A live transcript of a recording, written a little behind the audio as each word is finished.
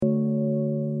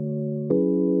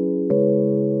Hey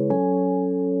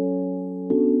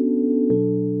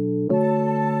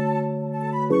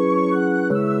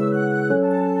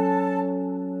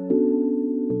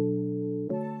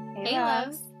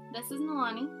loves, this is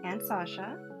Nalani and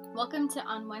Sasha. Welcome to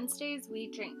On Wednesdays We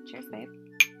Drink. Cheers, babe.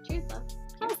 Cheers, love.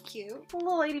 That was cute. A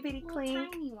little itty bitty Little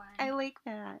clink. tiny one. I like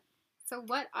that. So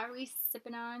what are we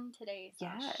sipping on today,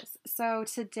 Sash? Yes. So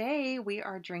today we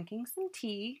are drinking some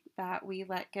tea that we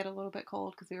let get a little bit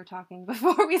cold because we were talking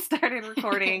before we started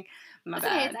recording. My That's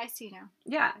okay, bad. it's iced tea now.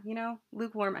 Yeah,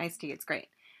 lukewarm iced tea. It's great.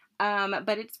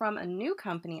 But it's from a new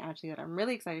company, actually, that I'm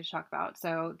really excited to talk about.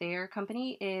 So their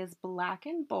company is Black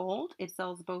and Bold. It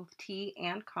sells both tea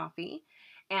and coffee.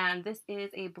 And this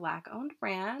is a Black-owned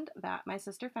brand that my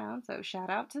sister found. So shout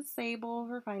out to Sable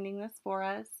for finding this for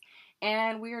us.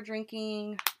 And we are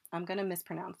drinking, I'm going to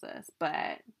mispronounce this,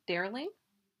 but Darjeeling?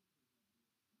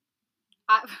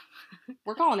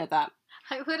 We're calling it that.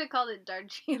 I would have called it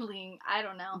Darjeeling. I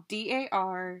don't know.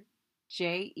 Darjeeling.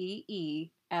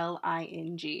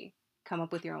 Come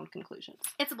up with your own conclusions.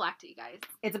 It's a black tea, guys.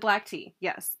 It's a black tea,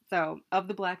 yes. So of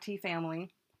the black tea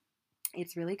family,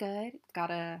 it's really good. It's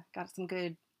got some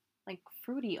good, like,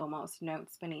 fruity almost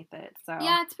notes beneath it. So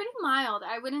yeah, it's pretty mild.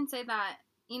 I wouldn't say that.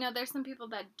 There's some people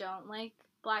that don't like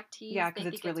black teas. Yeah, because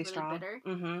it's really strong. Bitter.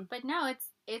 Mm-hmm. But no,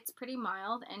 it's pretty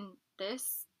mild, and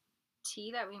this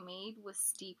tea that we made was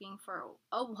steeping for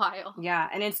a while. Yeah,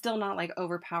 and it's still not like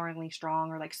overpoweringly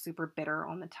strong or like super bitter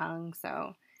on the tongue.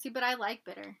 So see, but I like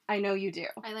bitter. I know you do.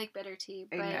 I like bitter tea,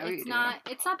 but it's not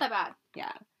that bad.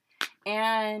 Yeah.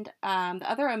 And the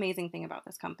other amazing thing about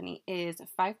this company is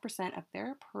 5% of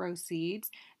their proceeds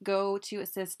go to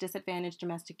assist disadvantaged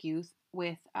domestic youth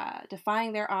with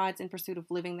defying their odds in pursuit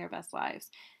of living their best lives,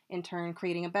 in turn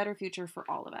creating a better future for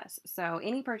all of us. So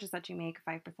any purchase that you make,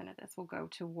 5% of this will go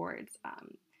towards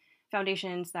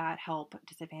foundations that help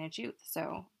disadvantaged youth.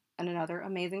 So another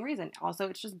amazing reason. Also,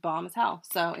 it's just bomb as hell.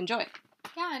 So enjoy.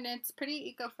 Yeah, and it's pretty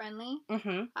eco-friendly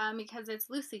because it's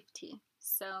loose leaf tea.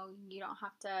 So you don't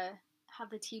have to have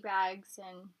the tea bags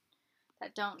and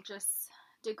that don't just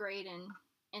degrade in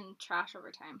trash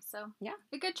over time. So yeah,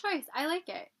 a good choice. I like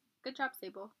it. Good job,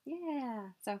 Sable. Yeah.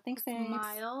 So thanks. It's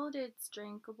mild. It's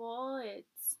drinkable.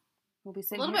 We'll be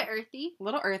a little bit earthy. A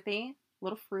little earthy. A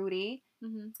little fruity.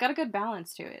 Mm-hmm. It's got a good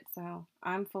balance to it. So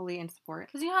I'm fully in support.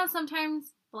 Because you know how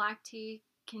sometimes black tea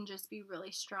can just be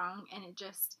really strong and it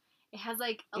has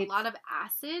like a lot of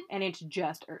acid. And it's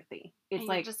just earthy. It's and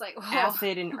like just like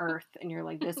acid and earth. And you're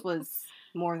like, this was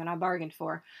more than I bargained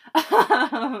for.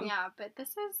 Yeah, but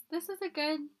this is a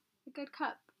good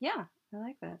cup. Yeah, I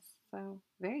like this. So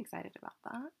very excited about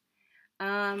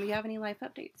that. You have any life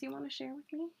updates you want to share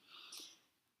with me?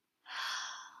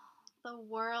 The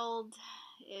world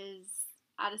is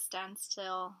at a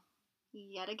standstill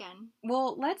yet again.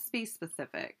 Well, let's be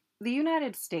specific. The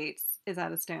United States is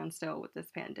at a standstill with this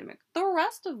pandemic. The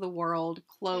rest of the world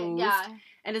closed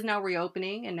and is now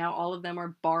reopening, and now all of them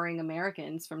are barring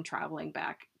Americans from traveling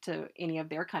back to any of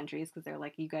their countries because they're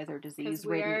like, you guys are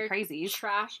disease-ridden crazies.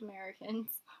 Trash Americans.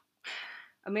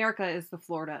 America is the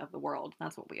Florida of the world.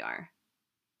 That's what we are.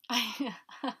 I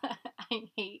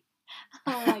hate.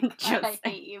 Oh my god, I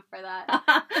hate you for that.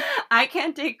 I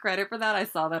can't take credit for that. I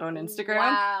saw that on Instagram.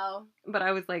 Wow. But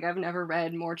I was like, I've never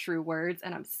read more true words,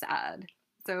 and I'm sad.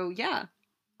 So, yeah.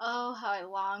 Oh, how I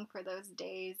long for those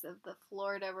days of the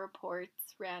Florida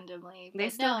reports randomly. They're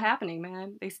still happening,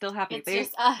 man. They still happening. It's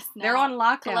just us now. They're on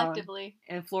lockdown. Collectively.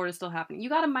 And Florida's still happening. You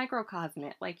got to microcosm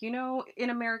it. Like, in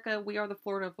America, we are the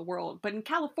Florida of the world. But in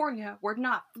California, we're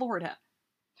not Florida.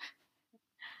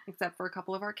 Except for a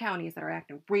couple of our counties that are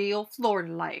acting real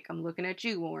Florida-like. I'm looking at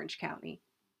you, Orange County.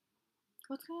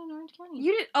 What's going on in Orange County?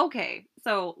 You did okay.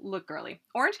 So look, girly.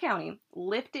 Orange County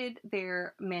lifted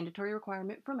their mandatory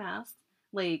requirement for masks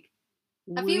like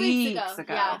a few weeks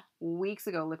ago. Yeah, weeks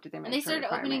ago lifted their mandatory. And they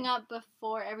started opening up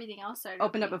before everything else started.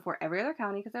 Opened up before every other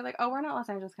county because they're like, oh, we're not Los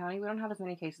Angeles County. We don't have as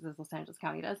many cases as Los Angeles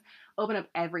County does. Open up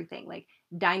everything, like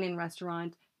dine-in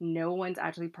restaurants. No one's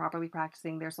actually properly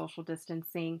practicing their social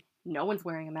distancing. No one's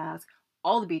wearing a mask.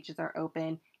 All the beaches are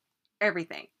open.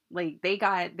 Everything. Like, they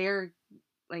got their,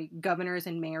 like, governors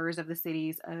and mayors of the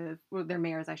cities their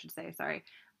mayors, I should say, sorry,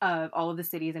 of all of the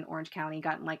cities in Orange County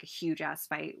got in, like, a huge-ass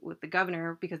fight with the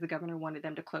governor because the governor wanted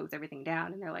them to close everything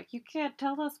down. And they're like, you can't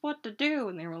tell us what to do.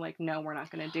 And they were like, no, we're not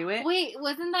going to do it. Wait,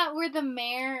 wasn't that where the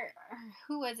mayor,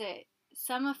 who was it?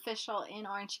 Some official in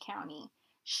Orange County.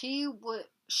 She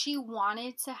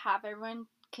wanted to have everyone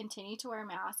continue to wear a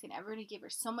mask, and everybody gave her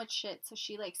so much shit, so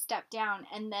she like stepped down,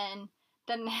 and then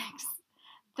the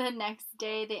next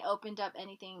day they opened up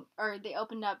everything,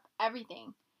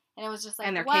 and it was just like,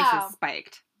 and their wow. cases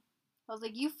spiked. I was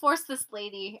like, you forced this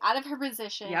lady out of her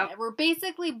position. Yep. We're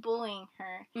basically bullying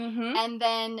her. Mm-hmm. And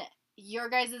then your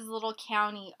guys' little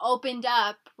county opened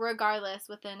up regardless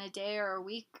within a day or a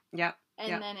week. Yep.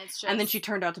 And then it's just... And then she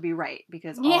turned out to be right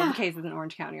because all the cases in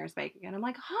Orange County are spiking. And I'm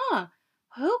like,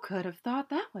 who could have thought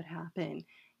that would happen?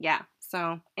 Yeah.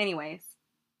 So, anyways.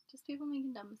 Just people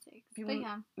making dumb mistakes. People but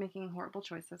yeah. making horrible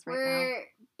choices right now. We're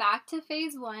back to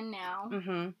phase 1 now.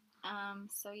 Mm-hmm.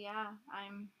 So yeah,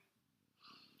 I'm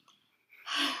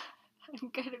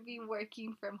gonna be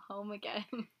working from home again.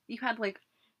 You had like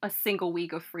a single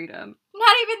week of freedom.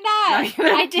 Not even that. Not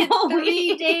even I did 3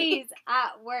 week. days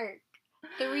at work.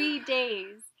 3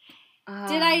 days.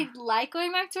 Did I like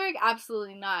going back to work?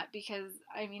 Absolutely not, because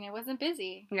I mean it wasn't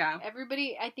busy. Yeah.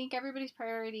 I think everybody's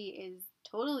priority is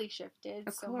totally shifted.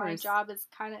 Of so course. my job is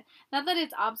kind of, not that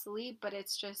it's obsolete, but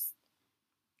it's just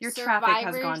your traffic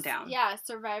has gone down. Yeah,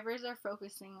 survivors are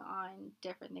focusing on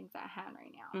different things at hand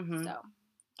right now. Mm-hmm. So,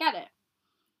 get it.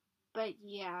 But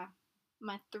yeah,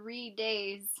 my 3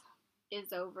 days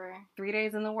is over. 3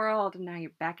 days in the world, and now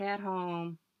you're back at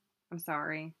home. I'm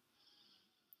sorry.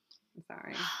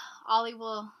 Ollie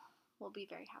will be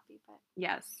very happy, but...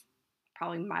 Yes.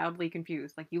 Probably mildly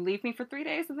confused. Like, you leave me for 3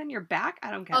 days and then you're back? I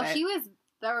don't get it. Oh, he was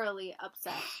thoroughly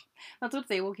upset. That's what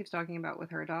Sable keeps talking about with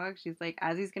her dog. She's like,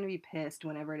 Azzy's going to be pissed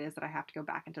whenever it is that I have to go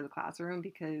back into the classroom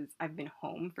because I've been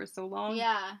home for so long.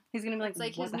 Yeah. He's going to be like, it's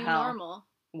like what his the new hell? normal.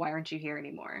 Why aren't you here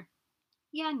anymore?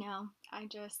 Yeah, no. I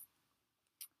just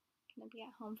gonna be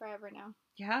at home forever now.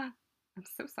 Yeah. I'm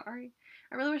so sorry.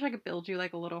 I really wish I could build you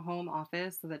like a little home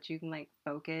office so that you can like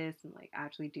focus and like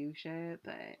actually do shit,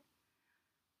 but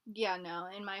yeah, no,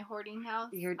 in my hoarding house,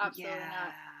 absolutely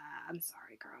not. I'm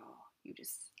sorry, girl. You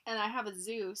just... And I have a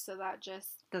zoo, so that just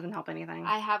doesn't help anything.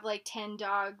 I have like 10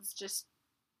 dogs just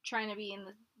trying to be in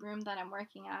the room that I'm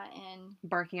working at and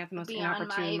barking at the most be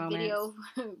inopportune on my moments. video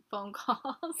phone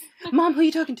calls. Mom, who are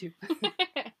you talking to?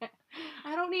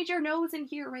 I don't need your nose in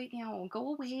here right now.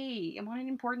 Go away. I'm on an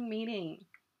important meeting.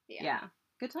 Yeah.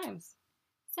 Good times.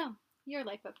 So, your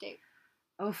life update.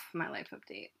 Oof, my life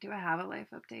update. Do I have a life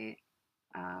update?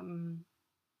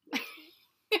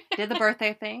 Did the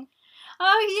birthday thing.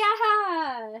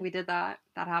 Oh, yeah. We did that.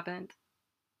 That happened.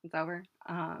 It's over.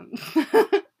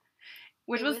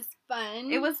 Which was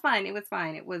fun. It was fun. It was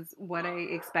fine. It was what I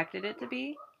expected it to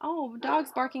be. Oh,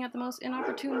 dogs barking at the most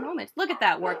inopportune moments. Look at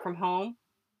that, work from home.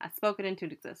 I spoke it into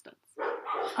existence.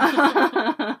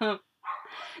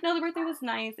 No, the birthday was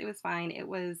nice. It was fine. It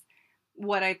was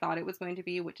what I thought it was going to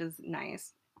be, which is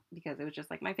nice because it was just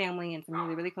like my family and some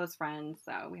really, really close friends.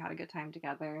 So we had a good time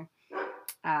together.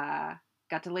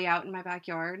 Got to lay out in my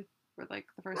backyard for like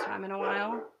the first time in a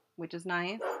while, which is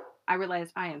nice. I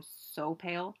realized I am so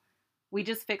pale. We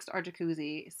just fixed our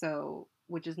jacuzzi, so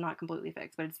which is not completely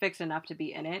fixed, but it's fixed enough to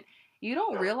be in it. You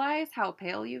don't realize how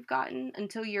pale you've gotten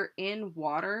until you're in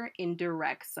water in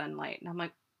direct sunlight. And I'm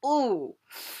like, oh,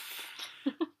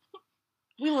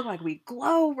 we look like we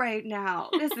glow right now.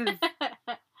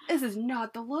 This is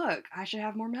not the look. I should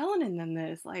have more melanin than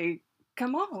this. Like,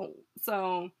 come on.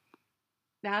 So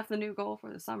that's the new goal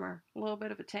for the summer. A little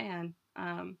bit of a tan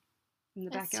in the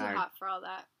backyard. It's too hot for all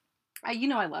that. I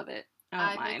love it.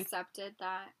 I've accepted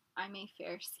that I'm a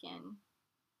fair-skinned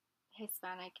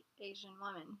Hispanic Asian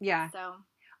woman. Yeah. So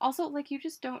also, like, you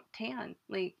just don't tan.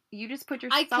 Like, you just put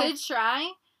yourself... I could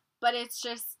try, but it's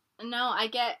just... No, I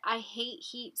hate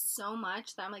heat so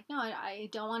much that I'm like, no, I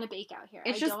don't want to bake out here.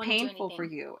 It's just painful for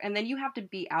you. And then you have to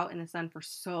be out in the sun for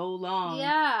so long.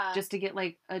 Yeah. Just to get,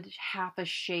 like, half a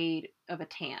shade of a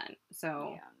tan.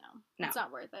 So... Yeah, no. It's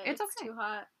not worth it. It's okay. Too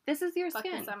hot. This is your Fuck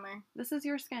skin. the summer. This is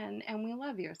your skin, and we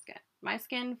love your skin. My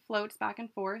skin floats back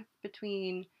and forth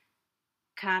between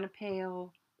kind of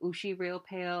pale, ooshy real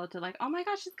pale, to like, oh my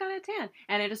gosh, she's got a tan.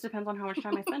 And it just depends on how much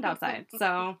time I spend outside.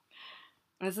 So...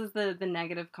 This is the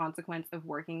negative consequence of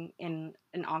working in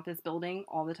an office building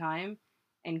all the time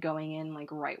and going in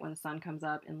like right when the sun comes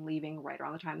up and leaving right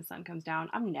around the time the sun comes down.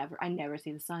 I never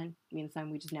see the sun. Me and the sun,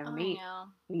 we just never meet. I know.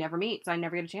 We never meet, so I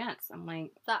never get a chance. I'm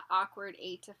like... That awkward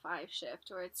 8 to 5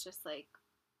 shift where it's just like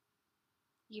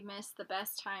you miss the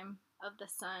best time of the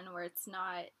sun where it's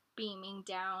not beaming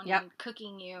down and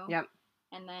cooking you. Yep.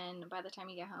 And then by the time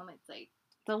you get home, it's like...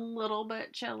 It's a little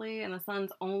bit chilly and the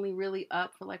sun's only really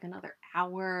up for like another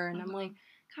hour. And I'm like,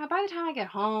 God, by the time I get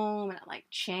home and I like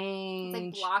change.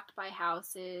 It's like blocked by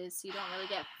houses, so you don't really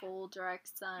get full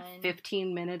direct sun.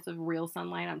 15 minutes of real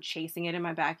sunlight. I'm chasing it in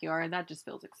my backyard. That just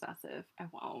feels excessive. I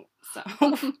won't. So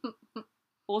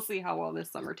we'll see how well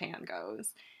this summer tan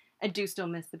goes. I do still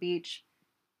miss the beach.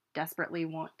 Desperately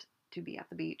want to be at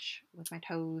the beach with my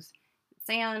toes in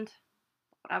sand.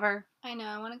 Whatever. I know.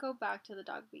 I want to go back to the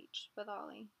dog beach with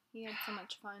Ollie. He had so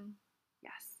much fun.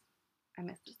 Yes. I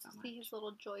missed it Just so to much. see his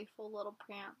little joyful little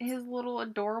prance. His little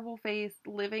adorable face,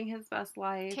 living his best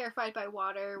life. Terrified by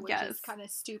water, which Yes. is kind of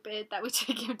stupid that we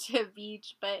took him to a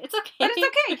beach, but it's okay. But it's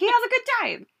okay. He has a good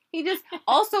time. He just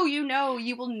also, you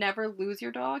will never lose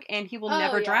your dog, and he will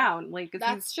never drown. Like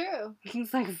that's true.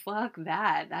 He's like, fuck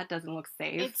that. That doesn't look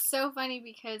safe. It's so funny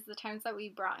because the times that we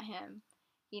brought him,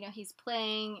 he's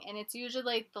playing, and it's usually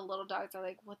like the little dogs are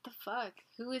like, "What the fuck?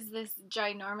 Who is this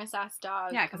ginormous ass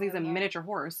dog?" Yeah, because he's a miniature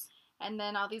horse. And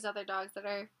then all these other dogs that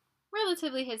are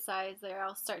relatively his size, they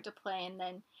all start to play, and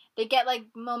then they get like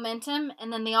momentum,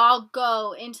 and then they all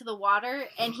go into the water,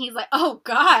 and he's like, "Oh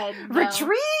God, no."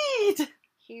 Retreat!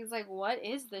 He's like, "What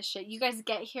is this shit? You guys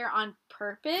get here on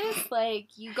purpose? Like,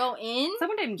 you go in?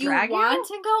 Someone didn't drag you? You want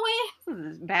to go in?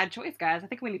 This is a bad choice, guys. I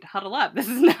think we need to huddle up. This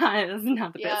is not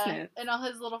the business." And all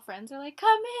his little friends are like,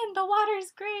 "Come in, the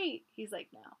water's great." He's like,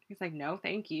 "No." He's like, "No,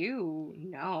 thank you.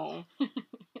 No."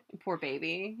 Poor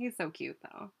baby. He's so cute,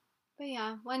 though. But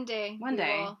yeah, one day.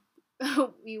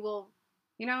 We will.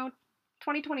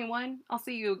 2021, I'll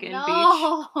see you again,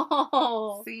 No.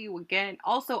 Beach. See you again.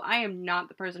 Also, I am not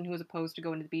the person who is opposed to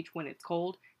going to the beach when it's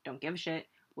cold. Don't give a shit.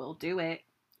 We'll do it.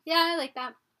 Yeah, I like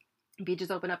that.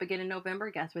 Beaches open up again in November.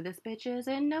 Guess where this bitch is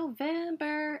in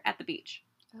November? At the beach.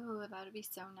 Oh, that would be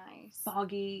so nice.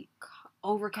 Foggy,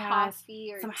 overcast,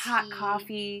 coffee or some tea. hot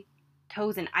coffee,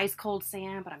 toes in ice cold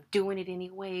sand, but I'm doing it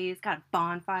anyways. Got a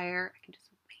bonfire. I can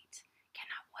just wait.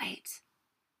 Cannot wait.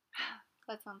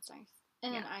 That sounds nice.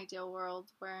 In an ideal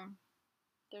world where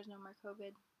there's no more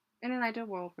COVID. In an ideal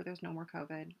world where there's no more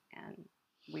COVID, and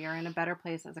we are in a better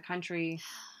place as a country,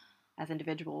 as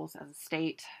individuals, as a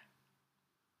state.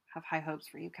 Have high hopes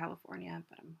for you, California,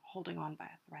 but I'm holding on by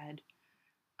a thread.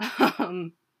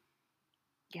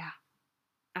 Yeah.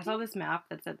 I saw this map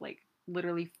that said, like,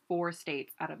 literally 4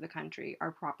 states out of the country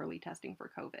are properly testing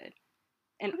for COVID.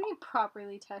 And what do you mean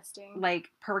properly testing?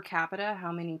 Like, per capita,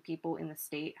 how many people in the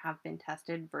state have been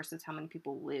tested versus how many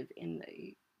people live in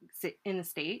the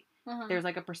state. Uh-huh. There's,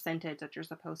 like, a percentage that you're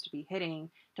supposed to be hitting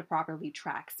to properly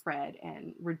track spread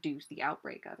and reduce the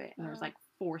outbreak of it. And there's, like,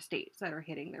 4 states that are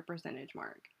hitting their percentage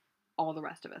mark. All the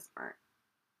rest of us aren't.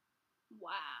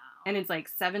 Wow. And it's, like,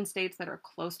 7 states that are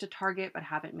close to target but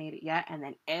haven't made it yet. And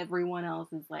then everyone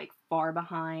else is, like, far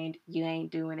behind. You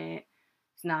ain't doing it.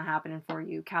 It's not happening for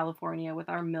you. California, with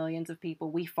our millions of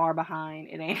people, we far behind.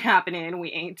 It ain't happening. We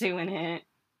ain't doing it.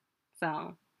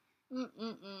 So.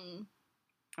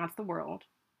 That's the world.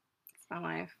 It's my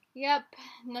life. Yep.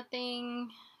 Nothing.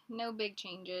 No big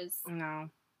changes. No.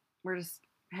 We're just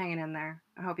hanging in there.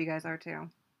 I hope you guys are too.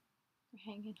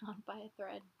 We're hanging on by a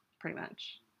thread. Pretty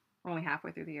much. We're only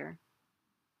halfway through the year.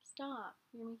 Stop.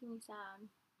 You're making me sad. I'm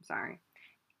sorry.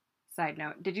 Side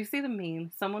note, did you see the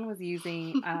meme? Someone was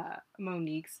using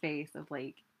Monique's face of,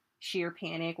 like, sheer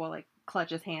panic while, like,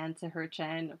 clutches hand to her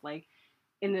chin of, like,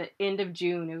 in the end of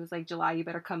June, it was like, July, you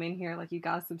better come in here like you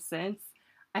got some sense.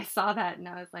 I saw that and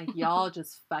I was like, y'all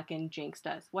just fucking jinxed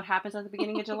us. What happens at the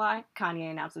beginning of July? Kanye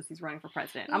announces he's running for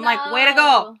president. I'm like, way to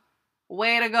go.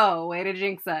 Way to go. Way to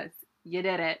jinx us. You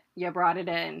did it. You brought it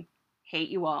in. Hate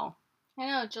you all. I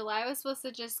know. July was supposed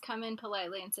to just come in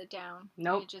politely and sit down.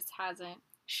 Nope. It just hasn't.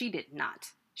 She did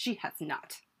not. She has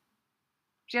not.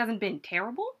 She hasn't been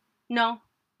terrible. No.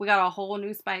 We got a whole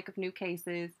new spike of new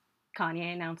cases.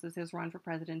 Kanye announces his run for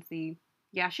presidency.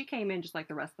 Yeah, she came in just like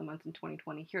the rest of the months in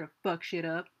 2020, here to fuck shit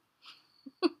up.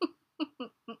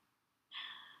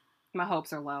 My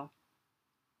hopes are low.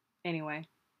 Anyway.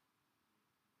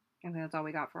 I think that's all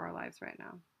we got for our lives right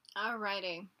now.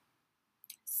 Alrighty.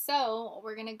 So,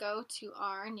 we're going to go to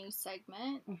our new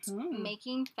segment,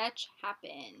 Making Fetch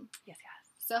Happen. Yes.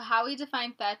 So, how we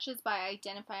define fetch is by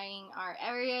identifying our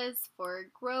areas for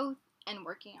growth and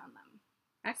working on them.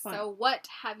 Excellent. So, what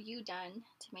have you done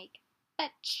to make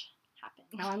fetch happen?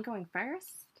 Now I'm going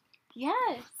first?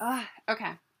 Yes.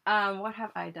 Okay. What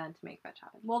have I done to make fetch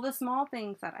happen? Well, the small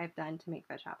things that I've done to make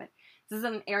fetch happen. This is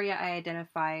an area I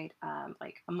identified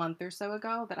like a month or so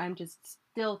ago that I'm just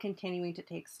still continuing to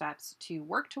take steps to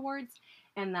work towards,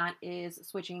 and that is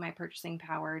switching my purchasing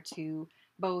power to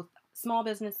both small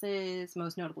businesses,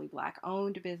 most notably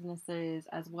Black-owned businesses,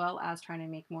 as well as trying to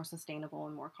make more sustainable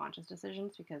and more conscious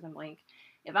decisions, because I'm like,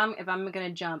 if I'm gonna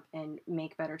jump and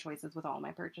make better choices with all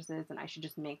my purchases, then I should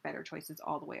just make better choices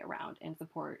all the way around and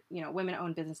support,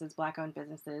 women-owned businesses, Black-owned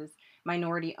businesses,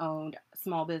 minority-owned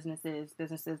small businesses,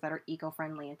 businesses that are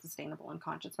eco-friendly and sustainable and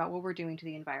conscious about what we're doing to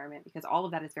the environment, because all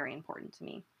of that is very important to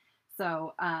me.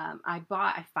 So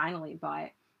I finally bought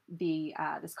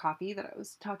this coffee that I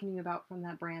was talking to you about from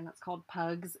that brand that's called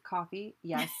Pugs Coffee.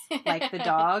 Yes, like the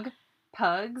dog.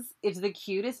 Pugs. It's the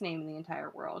cutest name in the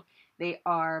entire world. They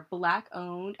are Black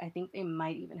owned. I think they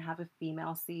might even have a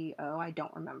female CEO. I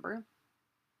don't remember.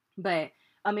 But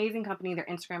amazing company. Their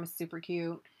Instagram is super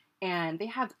cute. And they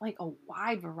have like a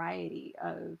wide variety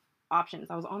of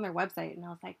options. I was on their website and I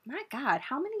was like, my God,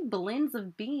 how many blends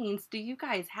of beans do you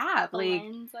guys have? Like,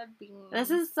 Blends of beans.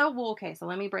 this is so well, okay. So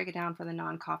let me break it down for the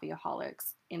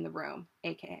non-coffeeaholics in the room,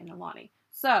 aka Nalani.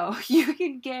 So you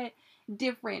can get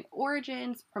different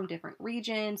origins from different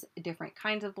regions, different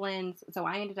kinds of blends. So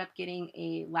I ended up getting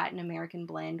a Latin American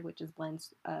blend, which is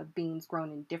blends of beans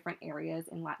grown in different areas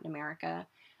in Latin America.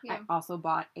 Yeah. I also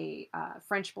bought a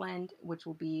French blend, which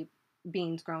will be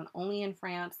beans grown only in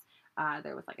France.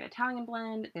 There was like an Italian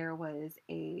blend. There was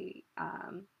a,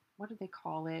 what do they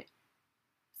call it?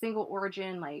 Single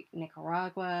origin, like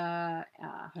Nicaragua,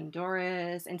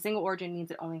 Honduras. And single origin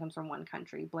means it only comes from one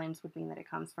country. Blends would mean that it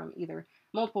comes from either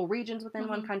multiple regions within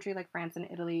one country, like France and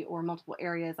Italy, or multiple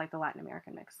areas, like the Latin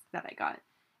American mix that I got.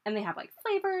 And they have like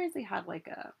flavors. They had like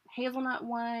a hazelnut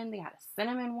one. They had a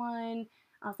cinnamon one.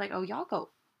 I was like, oh, y'all go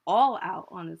all out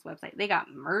on this website. They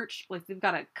got merch. Like, they've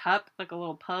got a cup, like a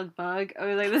little pug mug. I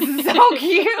was like, this is so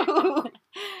cute.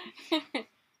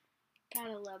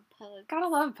 Gotta love pugs. Gotta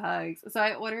love pugs. So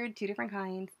I ordered 2 different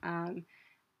kinds.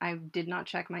 I did not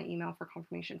check my email for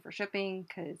confirmation for shipping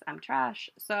because I'm trash.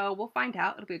 So we'll find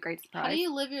out. It'll be a great surprise. How do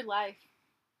you live your life?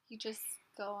 You just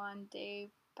go on day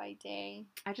by day.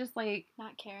 I just like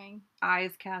not caring.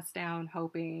 Eyes cast down,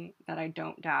 hoping that I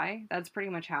don't die. That's pretty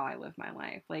much how I live my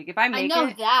life. Like, if I make it... I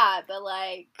know that, but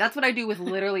like... That's what I do with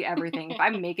literally everything. If I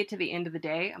make it to the end of the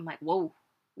day, I'm like, whoa,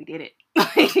 we did it.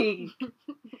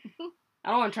 I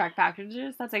don't want to track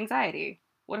packages. That's anxiety.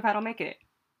 What if I don't make it?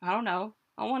 I don't know.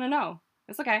 I want to know.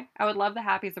 It's okay. I would love the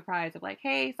happy surprise of like,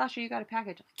 hey, Sasha, you got a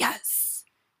package. Like, yes!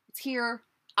 It's here.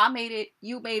 I made it.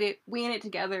 You made it. We in it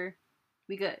together.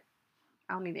 We good.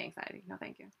 I don't need the anxiety. No,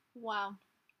 thank you. Wow.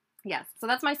 Yes. So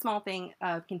that's my small thing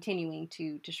of continuing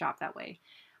to shop that way.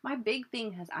 My big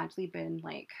thing has actually been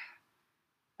like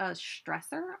a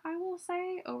stressor, I will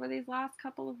say, over these last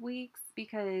couple of weeks,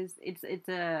 because it's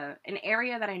an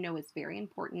area that I know is very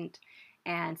important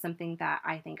and something that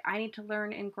I think I need to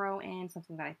learn and grow in,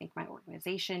 something that I think my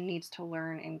organization needs to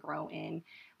learn and grow in.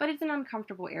 But it's an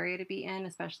uncomfortable area to be in,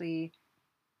 especially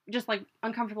just like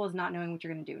uncomfortable is not knowing what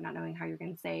you're going to do, not knowing how you're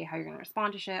going to say, how you're going to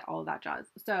respond to shit, all of that jazz.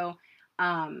 So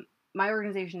my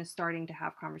organization is starting to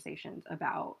have conversations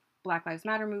about Black Lives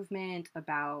Matter movement,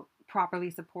 about properly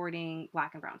supporting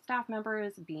Black and brown staff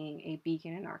members, being a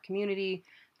beacon in our community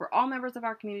for all members of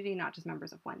our community, not just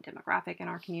members of one demographic in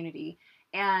our community.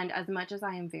 And as much as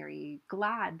I am very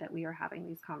glad that we are having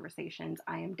these conversations,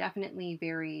 I am definitely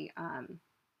very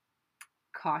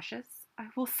cautious, I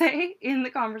will say, in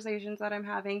the conversations that I'm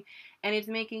having. And it's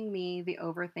making me, the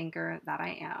overthinker that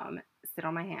I am, sit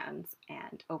on my hands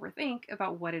and overthink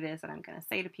about what it is that I'm going to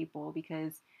say to people,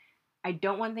 because I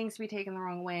don't want things to be taken the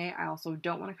wrong way. I also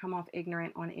don't want to come off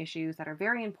ignorant on issues that are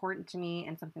very important to me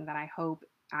and something that I hope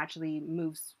actually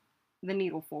moves the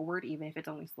needle forward, even if it's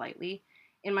only slightly,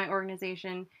 in my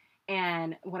organization.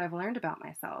 And what I've learned about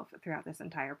myself throughout this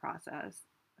entire process,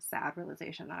 sad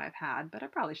realization that I've had, but I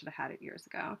probably should have had it years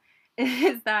ago,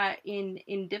 is that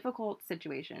in difficult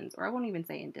situations, or I won't even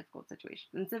say in difficult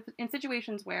situations, in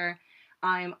situations where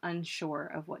I'm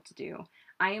unsure of what to do,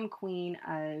 I am queen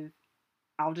of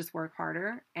I'll just work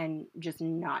harder and just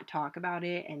not talk about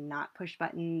it and not push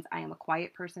buttons. I am a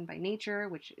quiet person by nature,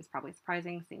 which is probably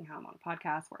surprising seeing how I'm on a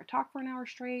podcast where I talk for an hour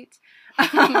straight.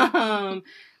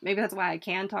 Maybe that's why I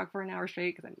can talk for an hour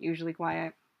straight, because I'm usually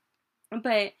quiet.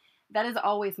 But that is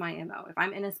always my MO. If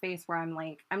I'm in a space where I'm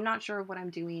like, I'm not sure of what I'm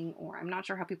doing, or I'm not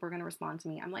sure how people are going to respond to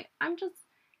me, I'm like, I'm just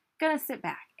gonna sit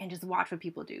back and just watch what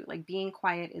people do. Like, being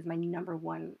quiet is my number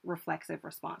one reflexive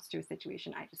response to a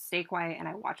situation. I just stay quiet and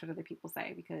I watch what other people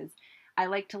say, because I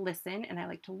like to listen and I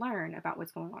like to learn about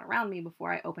what's going on around me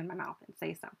before I open my mouth and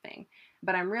say something.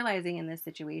 But I'm realizing in this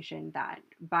situation that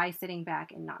by sitting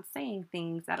back and not saying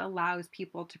things, that allows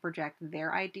people to project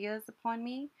their ideas upon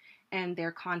me and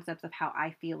their concepts of how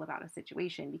I feel about a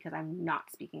situation, because I'm not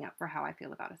speaking up for how I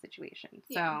feel about a situation.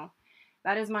 Yeah. So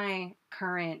that is my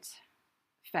current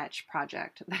fetch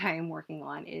project that I am working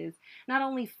on, is not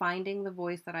only finding the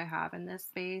voice that I have in this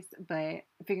space, but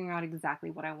figuring out exactly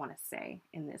what I want to say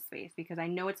in this space, because I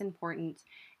know it's important,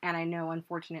 and I know,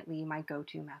 unfortunately, my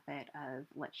go-to method of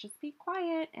let's just be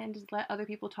quiet and just let other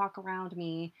people talk around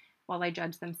me while I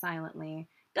judge them silently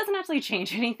doesn't actually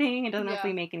change anything. It doesn't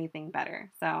actually make anything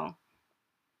better. So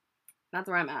that's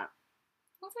where I'm at.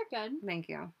 Those are good. Thank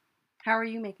you. How are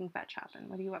you making fetch happen?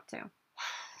 What are you up to?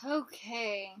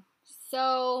 Okay.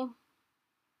 So,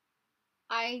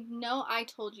 I know I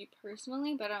told you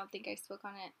personally, but I don't think I spoke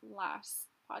on it last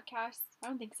podcast? I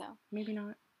don't think so. Maybe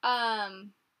not.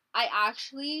 I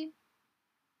actually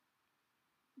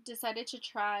decided to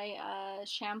try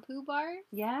shampoo bars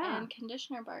and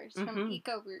conditioner bars from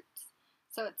Eco Roots.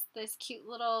 So it's this cute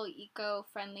little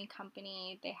eco-friendly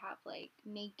company. They have like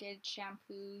naked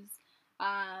shampoos.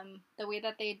 The way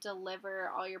that they deliver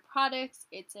all your products,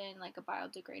 it's in like a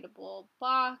biodegradable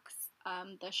box.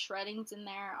 The shreddings in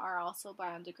there are also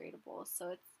biodegradable.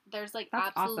 So there's like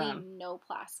That's absolutely awesome. no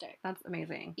plastic. That's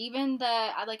amazing. Even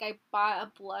I bought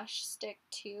a blush stick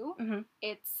too.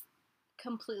 It's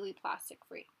completely plastic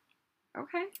free.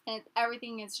 Okay. And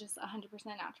everything is just 100%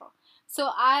 natural. So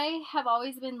I have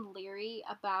always been leery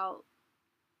about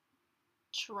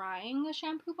trying a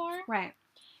shampoo bar. Right.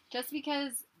 Just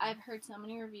because I've heard so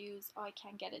many reviews, I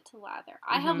can't get it to lather.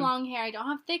 I have long hair. I don't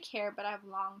have thick hair, but I have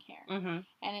long hair.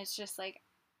 And it's just like,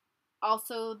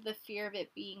 also the fear of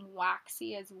it being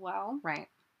waxy as well. Right.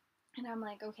 And I'm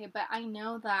like, okay, but I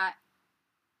know that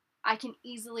I can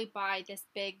easily buy this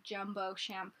big jumbo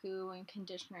shampoo and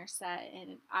conditioner set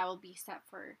and I will be set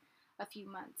for a few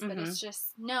months. But it's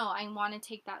just, no, I want to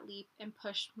take that leap and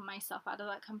push myself out of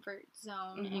that comfort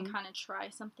zone and kind of try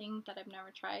something that I've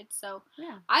never tried. So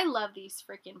yeah, I love these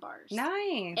freaking bars.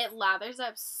 Nice. It lathers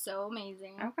up so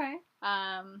amazing. Okay.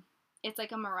 It's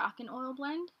like a Moroccan oil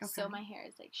blend. Okay. So my hair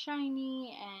is like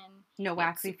shiny and no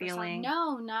waxy feeling.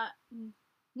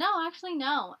 No, actually,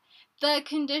 no. The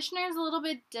conditioner is a little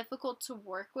bit difficult to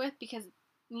work with because,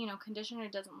 conditioner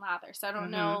doesn't lather. So I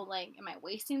don't know, like, am I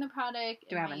wasting the product?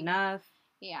 Do I have enough?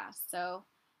 Yeah, so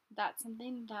that's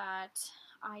something that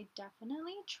I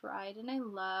definitely tried and I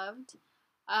loved.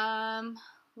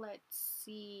 Let's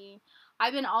see.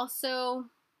 I've been also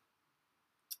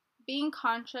being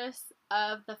conscious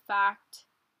of the fact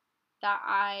that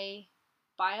I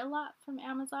buy a lot from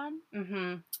Amazon.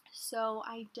 So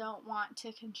I don't want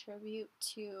to contribute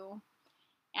to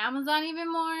Amazon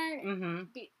even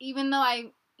more. Even though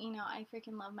I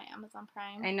freaking love my Amazon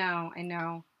Prime. I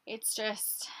know. It's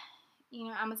just,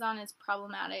 Amazon is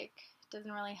problematic. It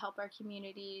doesn't really help our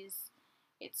communities.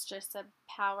 It's just a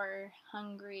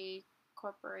power-hungry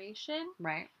corporation.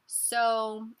 Right.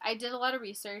 So I did a lot of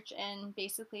research, and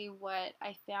basically what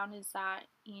I found is that,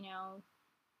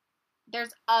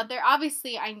 there's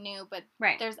obviously I knew, but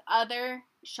there's other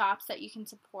shops that you can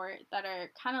support that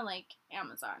are kind of like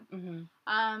Amazon.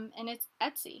 And it's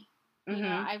Etsy.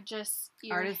 I've just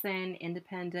artisan,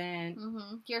 independent.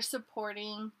 You're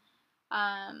supporting,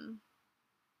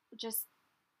 just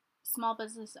small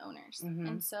business owners,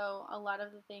 and so a lot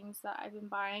of the things that I've been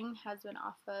buying has been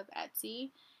off of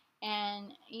Etsy,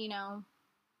 and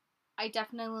I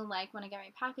definitely like when I get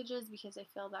my packages because I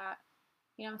feel that.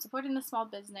 I'm supporting the small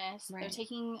business. Right. They're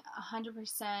taking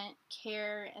 100%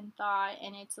 care and thought,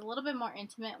 and it's a little bit more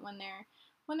intimate when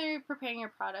they're preparing your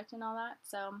product and all that.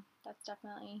 So that's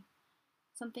definitely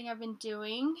something I've been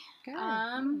doing. Good.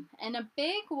 And a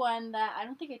big one that I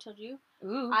don't think I told you.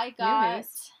 Ooh, I got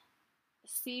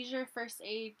seizure first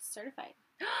aid certified.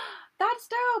 That's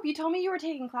dope. You told me you were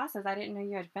taking classes. I didn't know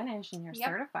you had finished, and you're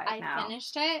certified now. I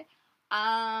finished it.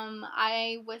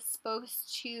 I was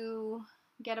supposed to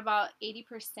get about 80%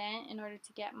 in order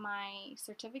to get my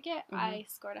certificate. I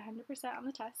scored 100% on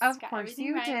the test. Of course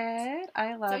you did.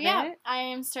 I love it. So I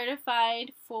am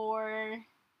certified for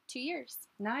 2 years.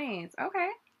 Nice. Okay.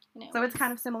 So it's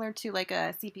kind of similar to like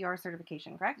a CPR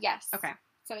certification, correct? Yes. Okay.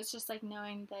 So it's just like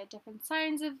knowing the different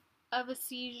signs of a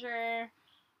seizure,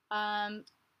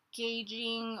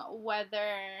 gauging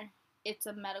whether it's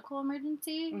a medical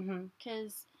emergency.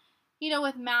 Because,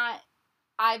 with Matt,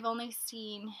 I've only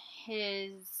seen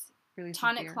his really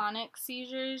tonic-clonic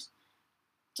seizures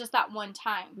just that one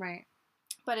time. Right.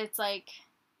 But it's like,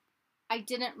 I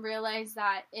didn't realize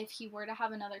that if he were to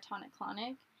have another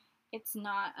tonic-clonic, it's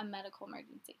not a medical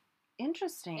emergency.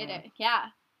 Interesting. Yeah.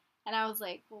 And I was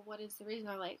like, well, what is the reason?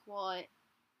 They're like, well,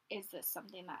 is this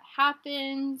something that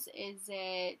happens? Is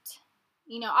it,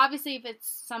 obviously if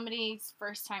it's somebody's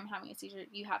first time having a seizure,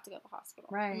 you have to go to the hospital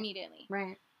immediately.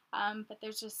 Right. But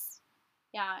there's just...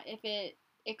 Yeah, if it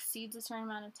exceeds a certain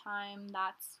amount of time,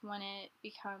 that's when it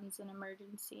becomes an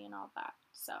emergency and all that.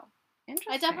 So,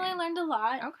 I definitely learned a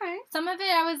lot. Okay. Some of it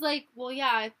I was like, well,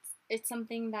 yeah, it's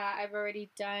something that I've already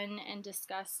done and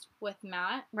discussed with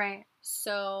Matt. Right.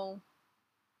 So,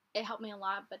 it helped me a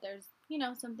lot, but there's,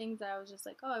 some things that I was just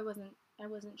like, oh, I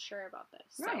wasn't sure about this.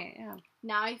 So, right, yeah.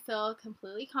 Now I feel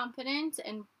completely confident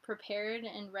and prepared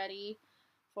and ready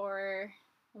for...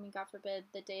 God forbid,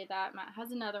 the day that Matt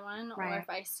has another one, or if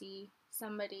I see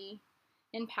somebody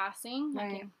in passing,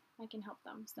 I can help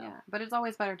them. So. Yeah, but it's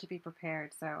always better to be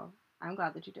prepared, so I'm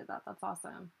glad that you did that. That's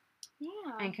awesome.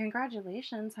 Yeah. And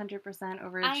congratulations, 100% I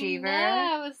overachiever. know.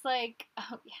 I was like,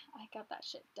 oh yeah, I got that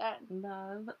shit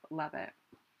done. Love it.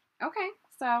 Okay,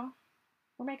 so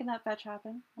we're making that fetch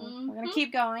happen. We're gonna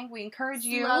keep going. We encourage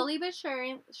you. Slowly but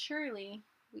surely,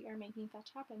 we are making fetch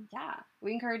happen. Yeah,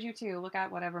 we encourage you to look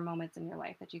at whatever moments in your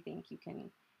life that you think you can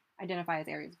identify as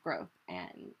areas of growth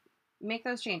and make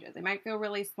those changes. It might feel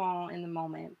really small in the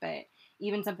moment, but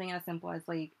even something as simple as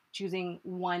like choosing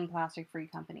one plastic-free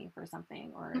company for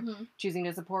something, or choosing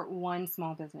to support one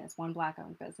small business, one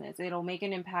Black-owned business, it'll make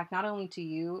an impact not only to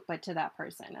you but to that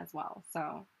person as well.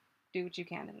 So do what you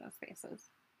can in those spaces.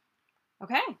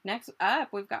 Okay, next up,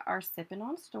 we've got our Sippin'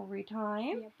 on Story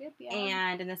Time. Yep.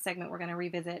 And in this segment, we're going to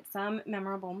revisit some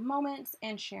memorable moments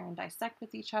and share and dissect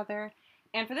with each other.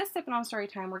 And for this Sippin' on Story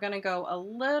Time, we're going to go a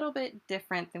little bit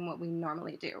different than what we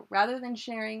normally do. Rather than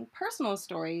sharing personal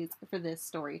stories for this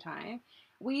story time,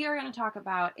 we are going to talk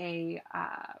about a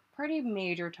pretty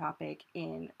major topic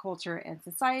in culture and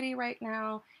society right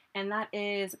now, and that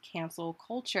is cancel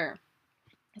culture.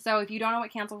 So if you don't know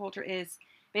what cancel culture is,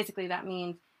 basically that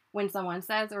means when someone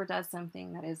says or does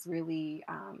something that is really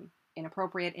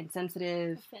inappropriate,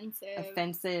 insensitive,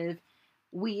 offensive,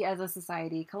 we as a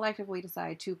society collectively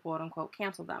decide to quote unquote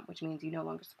cancel them, which means you no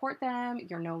longer support them,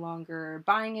 you're no longer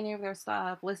buying any of their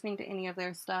stuff, listening to any of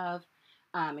their stuff,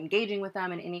 engaging with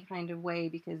them in any kind of way,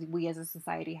 because we as a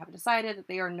society have decided that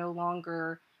they are no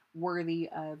longer worthy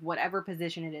of whatever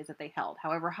position it is that they held,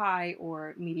 however high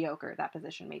or mediocre that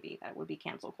position may be. That would be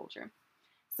cancel culture.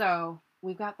 So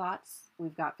we've got thoughts,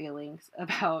 we've got feelings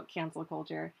about cancel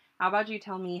culture. How about you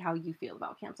tell me how you feel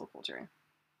about cancel culture?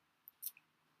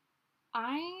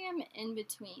 I am in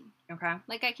between. Okay.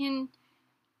 Like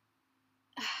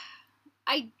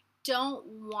I don't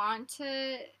want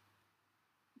to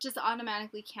just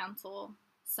automatically cancel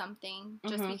something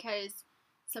just because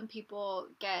some people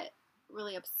get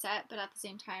really upset, but at the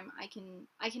same time I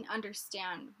can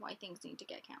understand why things need to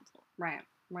get canceled. Right.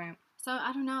 So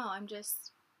I don't know, I'm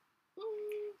just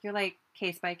you're like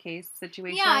case by case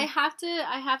situation. Yeah, I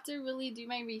have to really do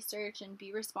my research and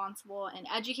be responsible and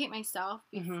educate myself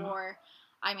before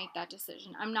I make that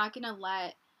decision. I'm not going to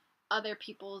let other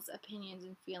people's opinions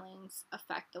and feelings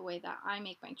affect the way that I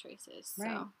make my choices.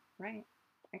 Right.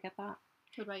 I get that.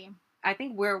 What about you? I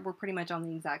think we're pretty much on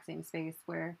the exact same space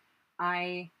where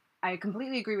I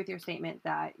completely agree with your statement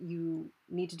that you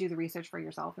need to do the research for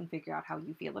yourself and figure out how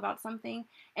you feel about something,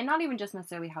 and not even just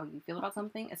necessarily how you feel about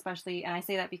something, especially, and I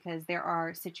say that because there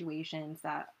are situations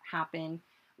that happen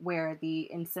where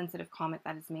the insensitive comment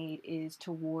that is made is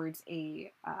towards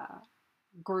a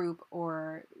group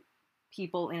or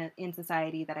people in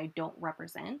society that I don't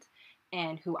represent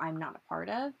and who I'm not a part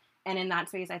of. And in that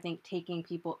space, I think taking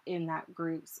people in that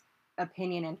group's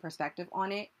opinion and perspective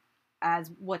on it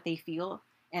as what they feel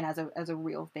and as a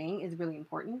real thing is really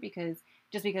important, because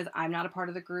just because I'm not a part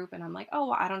of the group and I'm like, oh,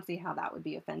 well, I don't see how that would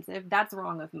be offensive, that's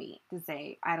wrong of me to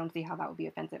say I don't see how that would be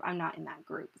offensive. I'm not in that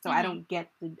group, so I don't get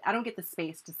the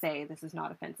space to say this is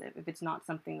not offensive if it's not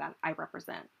something that I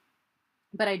represent.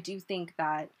 But I do think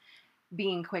that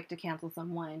being quick to cancel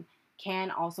someone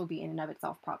can also be in and of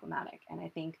itself problematic. And I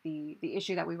think the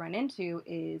issue that we run into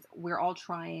is we're all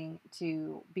trying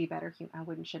to be better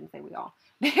human. Shouldn't say we all.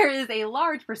 There is a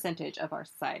large percentage of our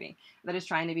society that is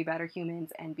trying to be better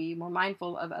humans and be more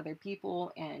mindful of other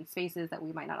people and spaces that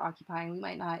we might not occupy and we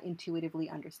might not intuitively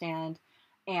understand.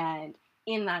 And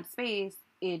in that space,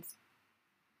 it's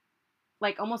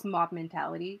like almost mob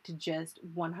mentality to just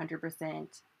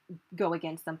 100% go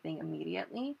against something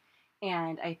immediately.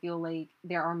 And I feel like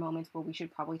there are moments where we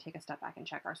should probably take a step back and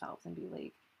check ourselves and be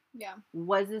like, yeah,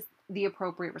 was this the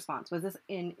appropriate response? Was this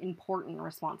an important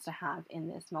response to have in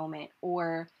this moment?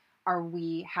 Or are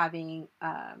we having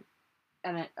a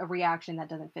reaction that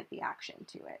doesn't fit the action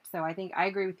to it? So I think I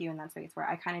agree with you in that space where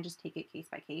I kind of just take it case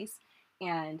by case.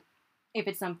 And if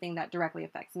it's something that directly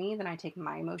affects me, then I take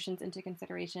my emotions into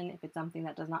consideration. If it's something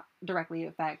that does not directly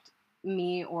affect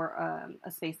me or a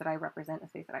space that I represent, a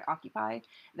space that I occupy,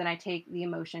 then I take the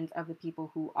emotions of the people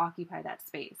who occupy that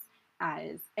space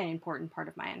as an important part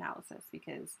of my analysis.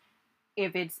 Because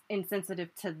if it's insensitive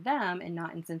to them and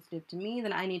not insensitive to me,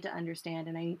 then I need to understand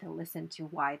and I need to listen to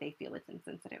why they feel it's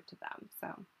insensitive to them.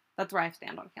 So that's where I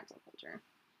stand on cancel culture.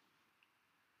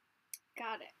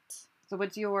 Got it. So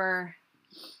what's your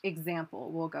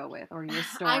example we'll go with, or your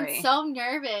story? I'm so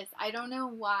nervous. I don't know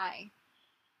why.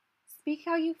 Speak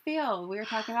how you feel. We were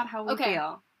talking about how we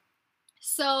feel.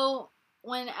 So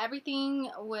when everything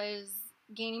was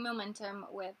gaining momentum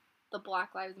with the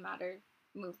Black Lives Matter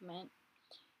movement,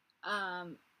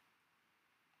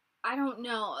 I don't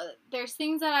know. There's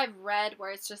things that I've read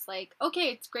where it's just like, okay,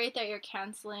 it's great that you're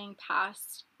canceling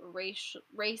past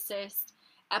racist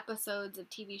episodes of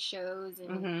TV shows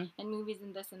Mm-hmm. and movies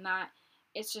and this and that.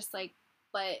 It's just like,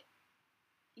 but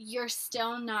you're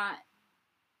still not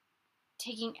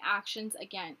taking actions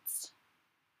against,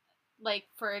 like,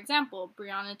 for example,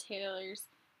 Breonna Taylor's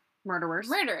Murderers.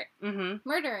 murder. Mm-hmm.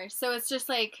 Murder. So it's just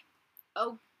like,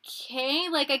 okay,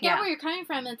 like I get Yeah. where you're coming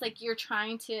from. It's like you're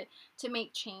trying to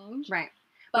make change. Right.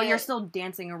 But you're still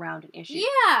dancing around an issue.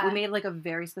 Yeah. We made like a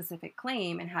very specific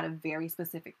claim and had a very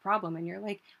specific problem, and you're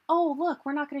like, oh, look,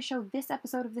 we're not going to show this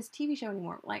episode of this TV show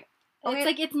anymore. Like, okay. It's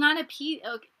like, it's not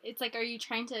it's like, are you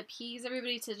trying to appease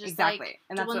everybody to just exactly.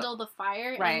 like dwindle the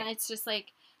fire? Right. And it's just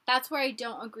like, that's where I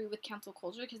don't agree with cancel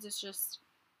culture, because it's just,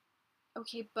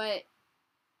 okay, but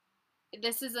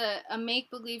this is a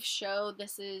make-believe show.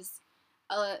 This is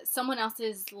someone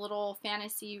else's little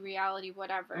fantasy reality,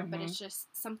 whatever. Mm-hmm. But it's just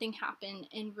something happened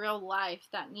in real life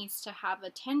that needs to have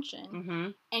attention, mm-hmm.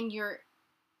 and you're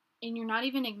not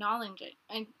even acknowledging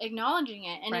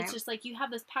it. And right. it's just like, you have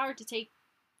this power to take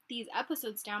these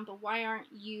episodes down, but why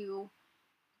aren't you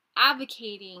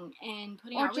advocating and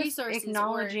putting out resources,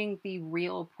 acknowledging the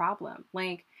real problem?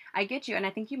 Like, I get you, and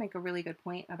I think you make a really good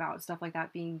point about stuff like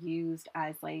that being used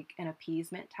as like an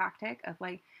appeasement tactic of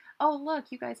like, oh, look,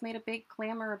 you guys made a big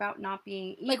clamor about not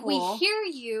being equal. Like, we hear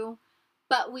you,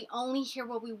 but we only hear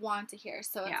what we want to hear.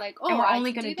 So it's like, oh, and we're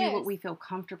only going to do what we feel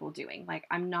comfortable doing. Like,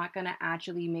 I'm not going to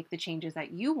actually make the changes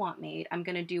that you want made. I'm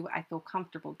going to do what I feel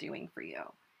comfortable doing for you.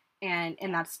 And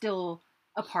that's still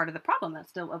a part of the problem. That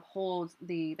still upholds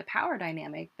the power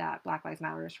dynamic that Black Lives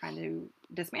Matter is trying to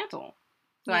dismantle.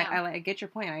 So I get your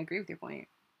point. I agree with your point.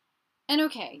 And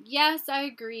okay, yes, I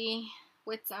agree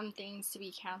with some things to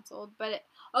be canceled, but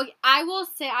okay, I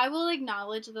will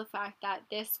acknowledge the fact that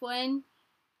this one,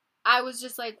 I was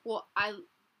just like, well,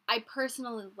 I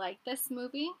personally like this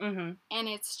movie, mm-hmm. and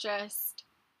it's just,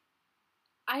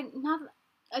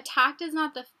 attacked is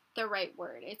not the right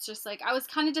word. It's just like, I was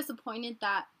kind of disappointed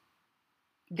that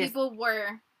people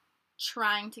were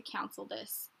trying to cancel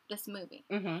this movie,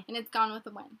 mm-hmm. and it's Gone with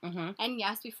the Wind. Mm-hmm. And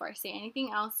yes, before I say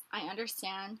anything else, I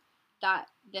understand that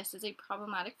this is a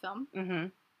problematic film.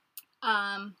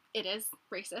 Mm-hmm. It is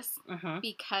racist, mm-hmm.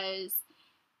 because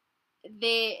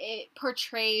it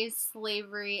portrays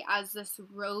slavery as this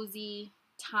rosy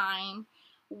time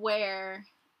where,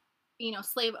 you know,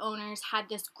 slave owners had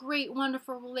this great,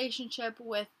 wonderful relationship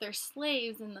with their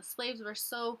slaves, and the slaves were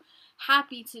so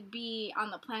happy to be on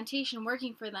the plantation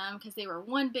working for them because they were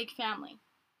one big family.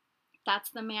 That's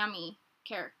the Mammy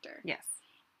character. Yes.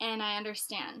 And I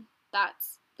understand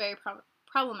that's very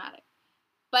problematic.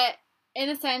 But in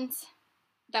a sense,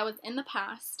 that was in the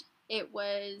past. It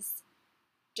was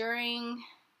during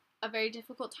a very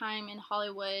difficult time in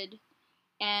Hollywood,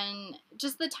 and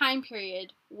just the time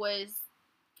period was,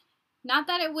 not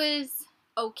that it was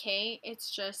okay, it's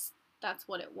just that's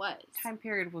what it was. Time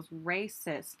period was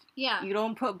racist. Yeah. You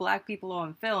don't put black people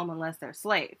on film unless they're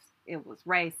slaves. It was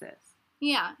racist.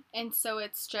 Yeah, and so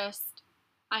it's just,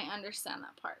 I understand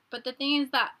that part. But the thing is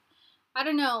that, I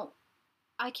don't know,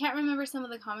 I can't remember some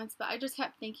of the comments, but I just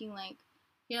kept thinking, like,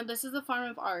 you know, this is a form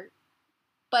of art.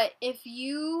 But if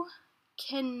you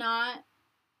cannot,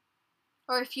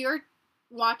 or if you're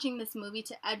watching this movie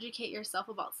to educate yourself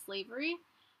about slavery,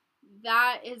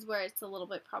 that is where it's a little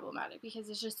bit problematic, because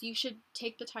it's just, you should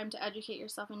take the time to educate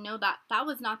yourself and know that that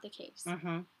was not the case.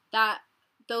 Mm-hmm. That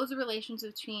those relations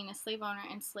between a slave owner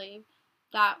and slave,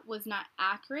 that was not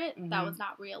accurate, mm-hmm. that was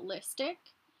not realistic,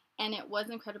 and it was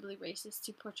incredibly racist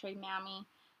to portray Mammy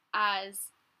as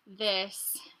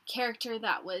this character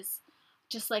that was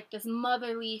just like this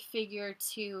motherly figure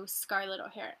to Scarlett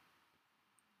O'Hara.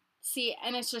 See,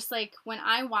 and it's just like, when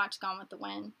I watch Gone with the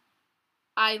Wind,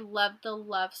 I love the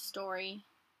love story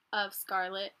of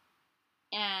Scarlett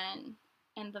and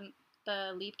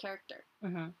the lead character.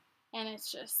 Mm-hmm. And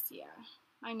it's just, yeah,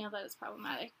 I know that it's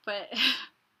problematic, but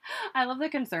I love the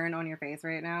concern on your face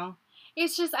right now.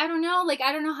 It's just, I don't know, like,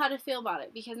 I don't know how to feel about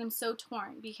it, because I'm so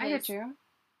torn, because I get you.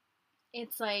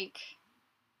 It's like,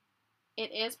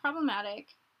 it is problematic,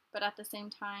 but at the same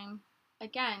time,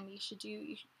 again,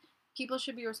 people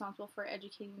should be responsible for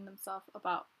educating themselves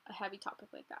about a heavy topic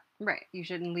like that. Right. You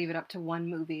shouldn't leave it up to one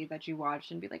movie that you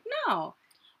watched and be like, no,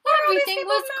 everything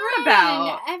was great,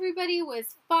 about? And everybody was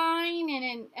fine,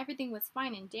 and everything was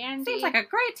fine and dandy. Seems like a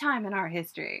great time in our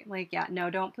history. Like, yeah, no,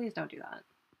 please don't do that.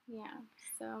 Yeah,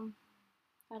 so,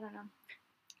 I don't know.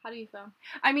 How do you feel?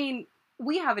 I mean,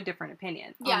 we have a different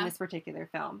opinion on this particular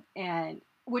film, and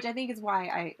which I think is why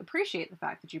I appreciate the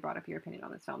fact that you brought up your opinion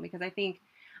on this film, because I think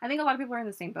a lot of people are in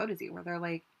the same boat as you, where they're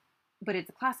like, but it's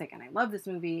a classic and I love this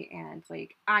movie. And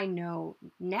like, I know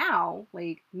now,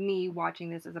 like me watching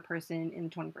this as a person in the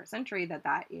 21st century,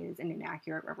 that is an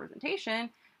inaccurate representation,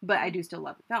 but I do still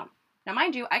love the film. Now,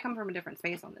 mind you, I come from a different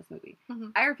space on this movie. Mm-hmm.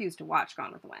 I refuse to watch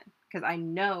Gone with the Wind because I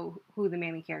know who the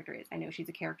main character is. I know she's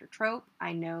a character trope.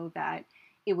 I know that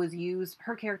it was used,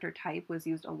 her character type was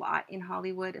used a lot in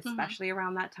Hollywood, especially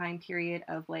around that time period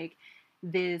of like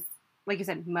this, like you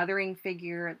said, mothering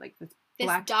figure, like this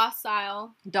black,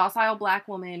 docile black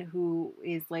woman who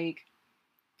is like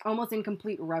almost in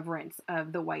complete reverence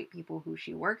of the white people who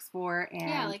she works for. And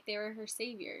yeah, like they were her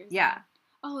saviors. Yeah.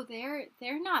 Oh, they're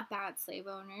not bad slave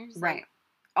owners. Right. Like,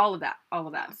 all of that.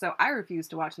 Yeah. So I refuse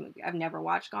to watch the movie. I've never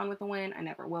watched Gone with the Wind. I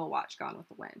never will watch Gone with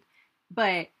the Wind.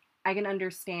 But I can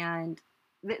understand.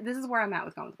 This is where I'm at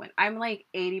with Gone with the Wind. I'm like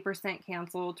 80%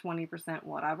 cancel, 20%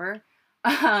 whatever.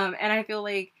 And I feel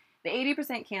like the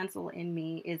 80% cancel in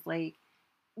me is like,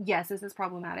 yes, this is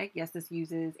problematic. Yes, this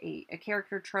uses a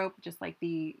character trope, just like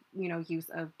the, use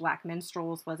of black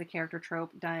minstrels was a character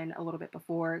trope done a little bit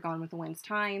before Gone with the Wind's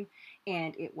time.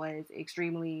 And it was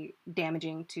extremely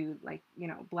damaging to, like,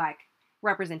 black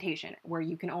representation, where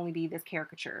you can only be this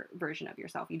caricature version of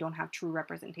yourself. You don't have true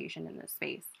representation in this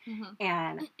space. Mm-hmm.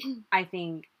 And I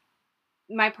think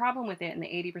my problem with it and the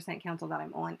 80% council that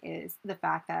I'm on is the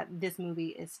fact that this movie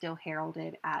is still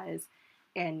heralded as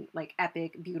an like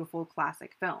epic, beautiful,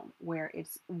 classic film where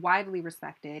it's widely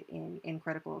respected in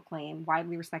critical acclaim,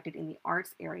 widely respected in the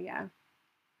arts area.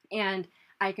 And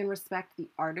I can respect the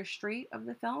artistry of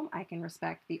the film. I can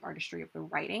respect the artistry of the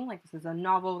writing. Like, this is a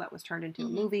novel that was turned into a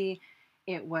movie.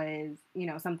 It was,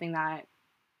 something that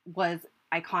was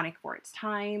iconic for its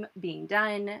time being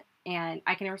done. And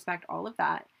I can respect all of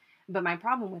that. But my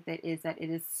problem with it is that it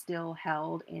is still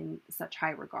held in such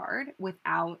high regard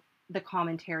without the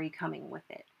commentary coming with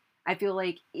it. I feel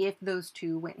like if those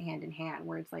two went hand in hand,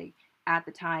 where it's like, at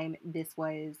the time, this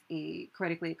was a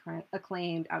critically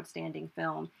acclaimed, outstanding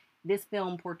film. This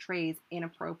film portrays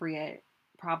inappropriate,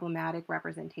 problematic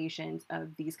representations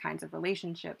of these kinds of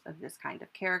relationships, of this kind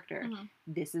of character.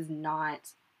 This is not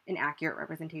an accurate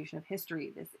representation of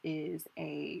history. This is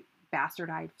a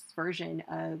bastardized version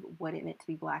of what it meant to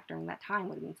be black during that time,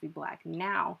 what it means to be black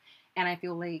now. And I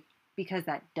feel like because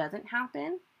that doesn't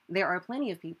happen, there are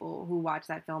plenty of people who watch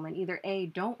that film and either A,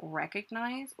 don't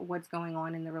recognize what's going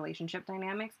on in the relationship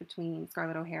dynamics between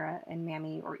Scarlett O'Hara and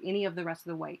Mammy or any of the rest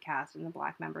of the white cast and the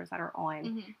black members that are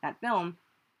on that film.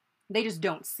 They just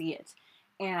don't see it.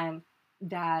 And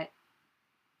that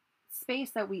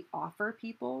space that we offer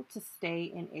people to stay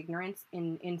in ignorance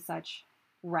in such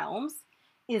realms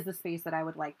is the space that I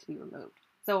would like to be removed.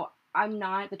 So I'm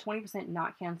not, the 20%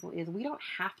 not cancel is we don't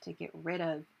have to get rid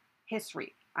of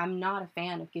history. I'm not a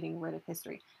fan of getting rid of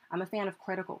history. I'm a fan of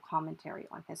critical commentary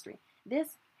on history. This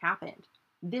happened.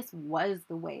 This was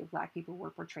the way black people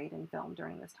were portrayed in film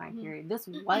during this time period. This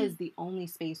was the only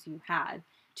space you had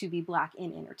to be black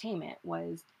in entertainment,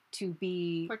 was to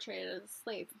be portrayed as a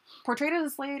slave. Portrayed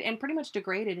as a slave and pretty much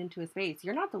degraded into a space.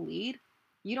 You're not the lead.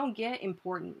 You don't get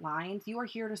important lines. You are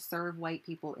here to serve white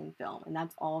people in film, and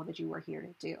that's all that you are here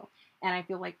to do. And I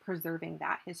feel like preserving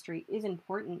that history is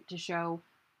important to show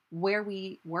where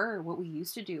we were, what we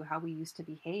used to do, how we used to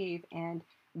behave, and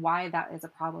why that is a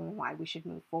problem and why we should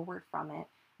move forward from it.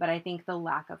 But I think the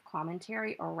lack of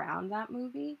commentary around that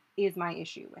movie is my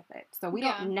issue with it. So we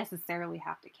don't necessarily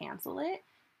have to cancel it,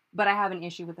 but I have an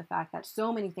issue with the fact that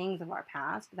so many things of our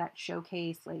past that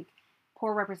showcase like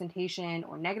poor representation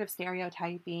or negative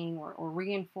stereotyping or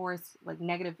reinforce like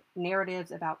negative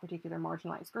narratives about particular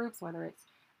marginalized groups, whether it's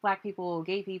black people,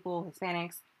 gay people,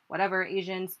 Hispanics, whatever,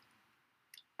 Asians.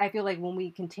 I feel like when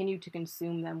we continue to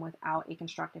consume them without a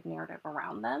constructive narrative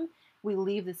around them, we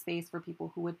leave the space for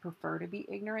people who would prefer to be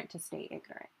ignorant to stay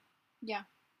ignorant. Yeah.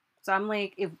 So I'm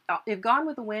like, if Gone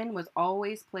with the Wind was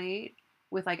always played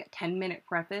with like a 10-minute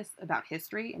preface about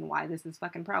history and why this is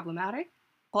fucking problematic,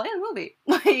 play the movie.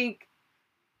 Like,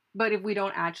 but if we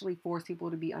don't actually force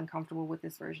people to be uncomfortable with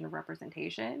this version of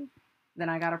representation, then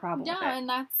I got a problem with it. Yeah, and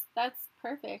that's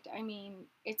perfect. I mean,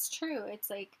 it's true. It's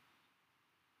like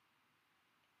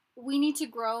we need to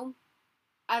grow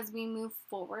as we move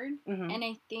forward. And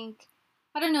I think,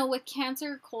 I don't know, with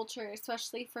cancer culture,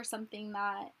 especially for something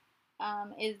that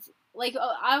is like,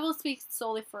 I will speak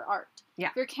solely for art. Yeah.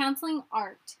 If you're canceling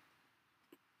art,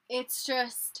 it's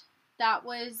just, that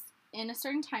was in a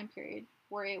certain time period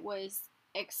where it was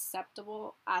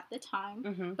acceptable at the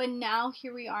time. But now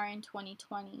here we are in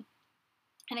 2020.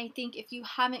 And I think if you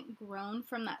haven't grown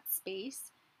from that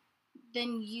space,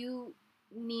 then you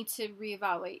need to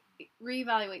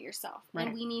reevaluate yourself, Right.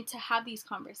 and we need to have these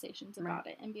conversations Right. about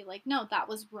it and be like, no, that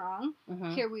was wrong.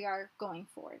 Mm-hmm. Here we are going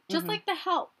forward, just Mhm. like The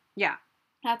Help. Yeah.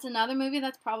 That's another movie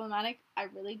that's problematic. I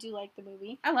really do like the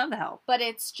movie, I love The Help. but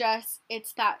it's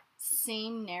that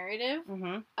same narrative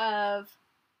Mm-hmm. of,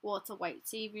 well, it's a white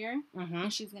savior, Mm-hmm.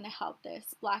 and she's gonna help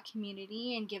this black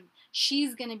community and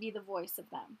she's gonna be the voice of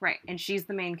them. Right, and she's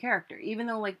the main character. Even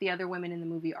though like the other women in the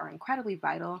movie are incredibly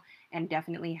vital and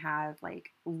definitely have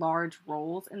like large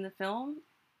roles in the film,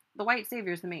 the white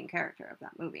savior is the main character of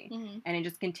that movie, Mm-hmm. and it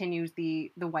just continues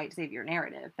the white savior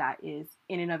narrative that is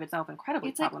in and of itself incredibly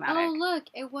It's problematic. like, oh look,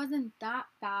 it wasn't that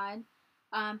bad,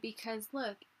 because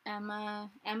look,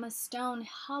 Emma Stone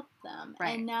helped them,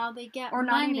 Right. and now they get or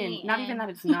money. not even that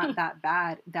it's not that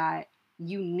bad, that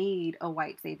you need a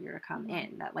white savior to come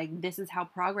Mhm. in. That like this is how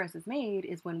progress is made,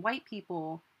 is when white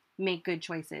people make good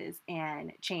choices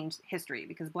and change history,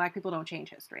 because black people don't change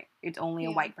history. It's only a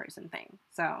Yeah. white person thing.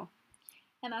 So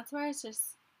And that's where it's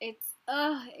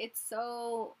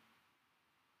so,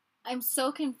 I'm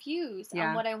so confused Yeah.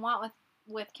 on what I want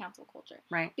with cancel culture.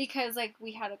 right. Because like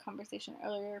we had a conversation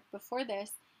earlier before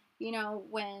this,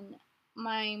 when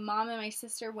my mom and my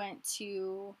sister went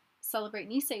to celebrate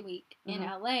Nisei Week in Mhm.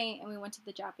 LA, and we went to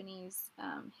the Japanese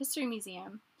History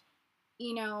Museum,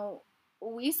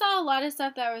 we saw a lot of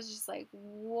stuff that was just like,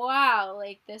 wow,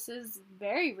 like this is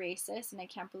very racist, and I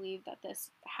can't believe that this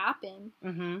happened.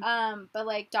 Mm-hmm. But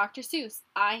like Dr. Seuss,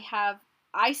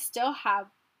 I still have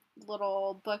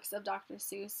little books of Dr.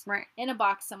 Seuss Right. in a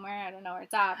box somewhere. I don't know where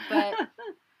it's at, but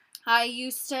I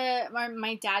used to.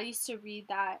 My dad used to read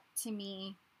that to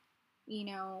me,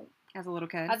 As a little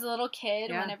kid.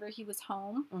 Yeah. Whenever he was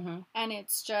home, Mm-hmm. and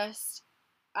it's just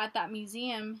at that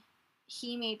museum,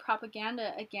 he made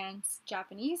propaganda against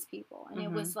Japanese people, and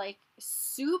it was like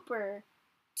super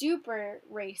duper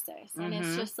racist, and it's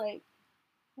Mhm. just like,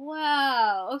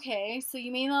 wow, okay, so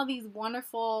you made all these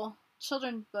wonderful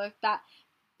children's books that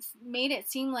made it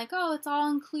seem like, oh, it's all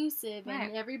inclusive, Right.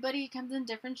 and everybody comes in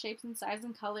different shapes and sizes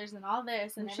and colors and all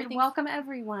this, and You should everything. welcome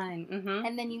everyone. Mm-hmm.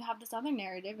 And then you have this other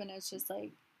narrative, and it's just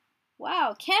like,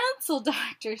 wow, cancel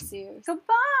Dr. Seuss.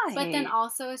 Goodbye. But then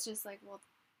also it's just like, well,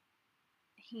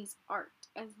 he's art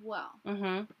as well.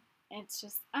 Mm-hmm. It's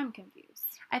just, I'm confused.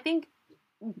 I think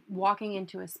walking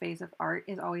into a space of art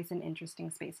is always an interesting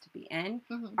space to be in.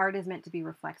 Mm-hmm. Art is meant to be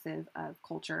reflexive of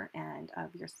culture and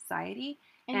of your society.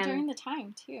 And during the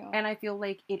time, too. And I feel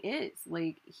like it is.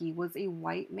 Like, he was a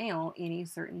white male in a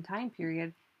certain time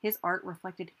period. His art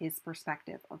reflected his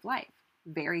perspective of life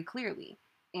very clearly.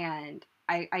 And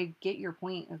I get your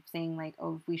point of saying, like,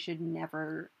 oh, we should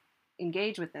never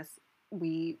engage with this.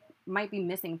 We might be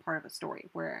missing part of a story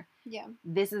where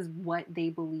this is what they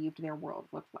believed their world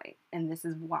looked like, and this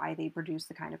is why they produced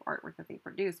the kind of artwork that they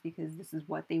produced, because this is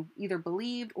what they either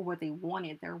believed or what they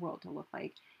wanted their world to look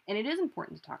like. And it is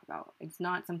important to talk about. It's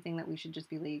not something that we should just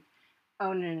be like,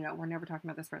 oh no, we're never talking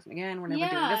about this person again, we're never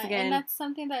doing this again. And that's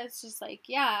something that's just like,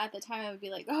 at the time I would be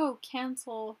like, oh,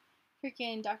 cancel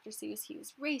freaking Dr. Seuss, he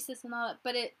was racist and all that.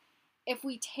 But if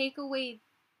we take away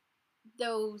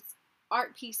those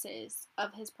art pieces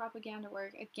of his propaganda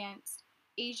work against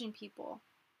Asian people,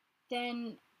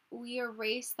 then we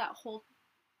erase that whole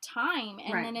time,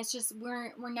 and then it's just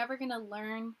we're never gonna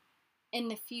learn in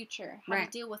the future how to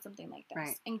deal with something like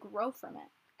this and grow from it.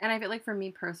 And I feel like for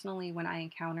me personally, when I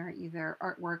encounter either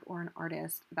artwork or an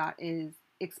artist that is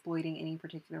exploiting any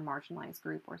particular marginalized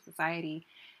group or society,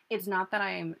 it's not that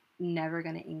I'm never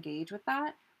going to engage with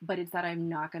that, but it's that I'm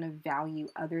not going to value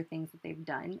other things that they've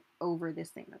done over this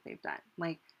thing that they've done.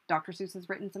 Like, Dr. Seuss has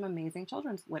written some amazing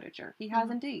children's literature. He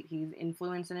has indeed. He's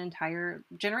influenced an entire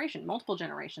generation. Multiple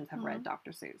generations have read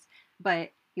Dr. Seuss. But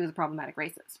he was a problematic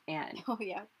racist. And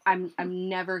I'm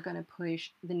never going to push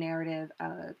the narrative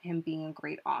of him being a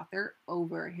great author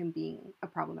over him being a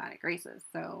problematic racist.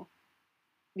 So,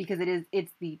 because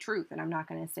it's the truth. And I'm not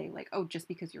going to say, like, oh, just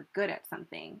because you're good at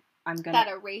something, I'm going to... That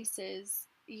erases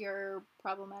your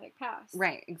problematic past.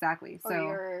 Right, exactly. Or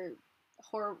your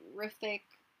horrific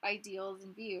ideals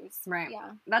and views. Right.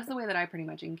 Yeah. That's the way that I pretty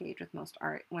much engage with most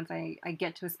art. Once I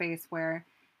get to a space where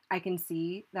I can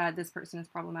see that this person is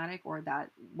problematic, or that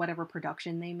whatever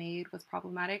production they made was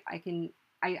problematic, I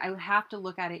have to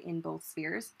look at it in both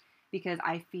spheres, because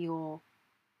I feel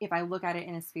if I look at it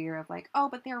in a sphere of like, oh,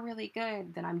 but they're really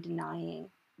good, then I'm denying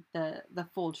the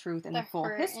full truth and the full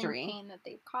history. And pain that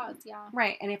they've caused,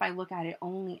 Right. And if I look at it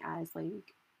only as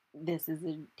like, this is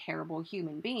a terrible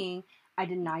human being, I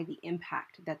deny the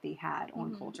impact that they had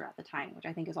on culture at the time, which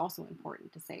I think is also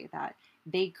important to say, that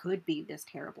they could be this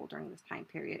terrible during this time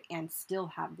period and still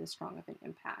have this strong of an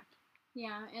impact.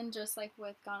 Yeah, and just like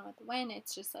with Gone with the Wind,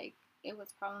 it's just like, it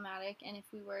was problematic and if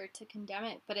we were to condemn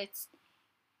it.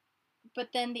 But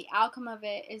then the outcome of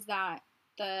it is that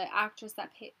the actress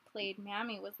that played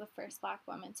Mammy was the first black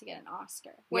woman to get an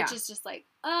Oscar, which Yeah. is just like,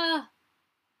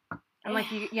 And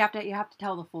like you have to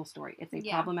tell the full story. It's a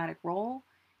Yeah. problematic role.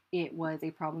 It was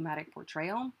a problematic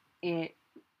portrayal. It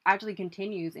actually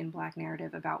continues in black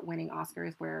narrative about winning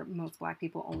Oscars, where most black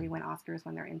people only win Oscars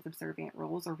when they're in subservient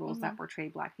roles or roles that portray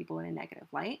black people in a negative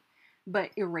light.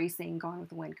 But erasing Gone with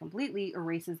the Wind completely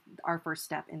erases our first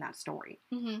step in that story.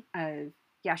 Of,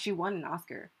 yeah, she won an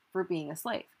Oscar for being a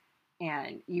slave.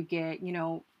 And you get, you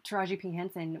know, Taraji P.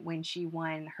 Henson, when she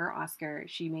won her Oscar,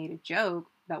 she made a joke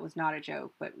that was not a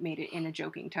joke, but made it in a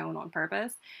joking tone on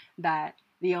purpose, that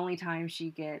the only time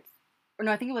she gets, or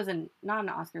no, I think it was not an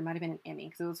Oscar, it might have been an Emmy,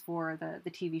 because it was for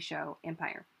the TV show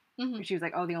Empire. She was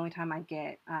like, oh, the only time I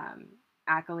get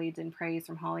accolades and praise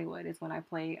from Hollywood is when I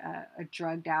play a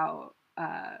drugged out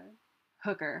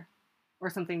hooker or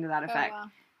something to that effect. wow.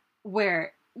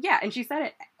 Where, yeah, and she said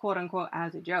it quote unquote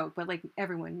as a joke, but like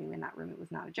everyone knew in that room it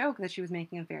was not a joke, that she was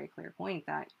making a very clear point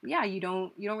that, yeah, you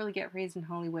don't really get praised in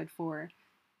Hollywood for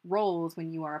roles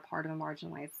when you are a part of a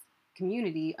marginalized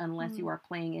community unless you are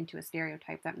playing into a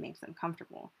stereotype that makes them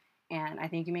comfortable. And I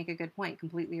think you make a good point.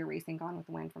 Completely erasing Gone with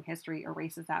the Wind from history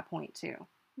erases that point too.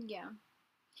 Yeah.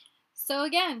 So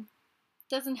again,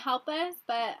 doesn't help us,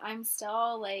 but I'm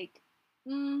still like,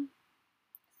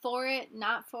 for it,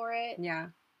 not for it. Yeah.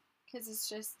 Because it's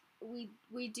just, we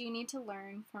do need to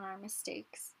learn from our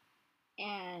mistakes.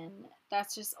 And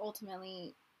that's just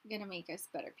ultimately going to make us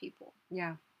better people.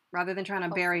 Yeah. Rather than trying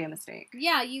to bury a mistake.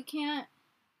 Yeah, you can't,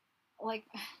 like,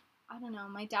 I don't know.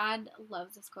 My dad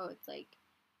loves this quote. It's like,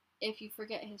 if you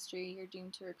forget history, you're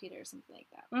doomed to repeat it or something like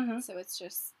that. So it's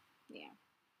just,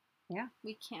 yeah.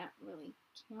 We can't really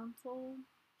cancel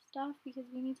stuff because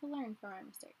we need to learn from our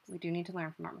mistakes. We do need to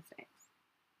learn from our mistakes.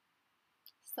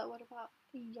 So what about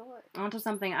yours? On to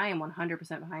something I am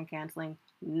 100% behind canceling.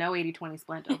 No 80-20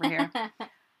 splint over here.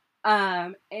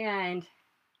 And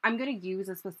I'm going to use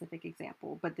a specific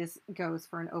example, but this goes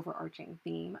for an overarching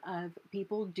theme of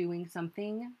people doing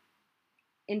something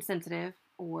insensitive,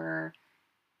 or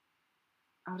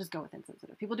I'll just go with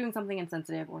insensitive. People doing something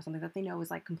insensitive or something that they know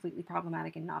is like completely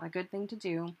problematic and not a good thing to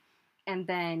do, and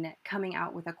then coming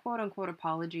out with a quote unquote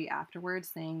apology afterwards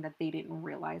saying that they didn't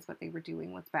realize what they were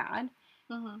doing was bad.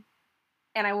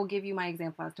 And I will give you my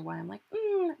example as to why I'm like,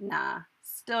 nah,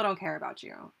 still don't care about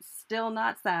you. Still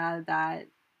not sad that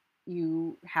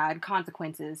you had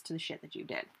consequences to the shit that you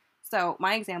did. So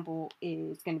my example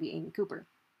is going to be Amy Cooper,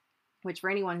 which for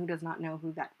anyone who does not know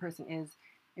who that person is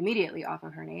immediately off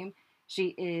of her name, she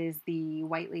is the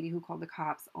white lady who called the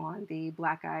cops on the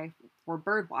black guy for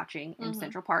bird watching in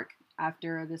Central Park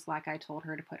after this black guy told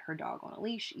her to put her dog on a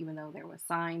leash, even though there was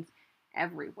signs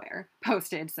everywhere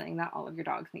posted saying that all of your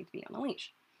dogs need to be on a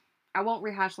leash. I won't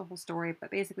rehash the whole story,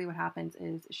 but basically what happens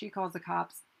is she calls the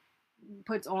cops,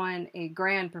 puts on a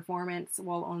grand performance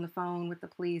while on the phone with the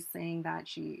police saying that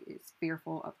she is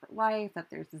fearful of her life, that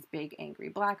there's this big angry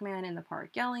black man in the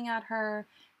park yelling at her,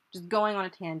 just going on a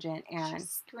tangent, and she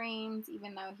screams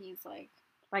even though he's like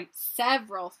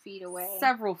several feet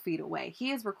away.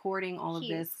 He is recording all of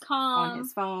this calm on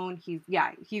his phone.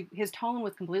 His tone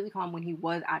was completely calm when he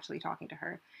was actually talking to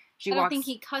her. I don't think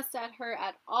he cussed at her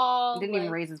at all. Didn't even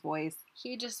raise his voice.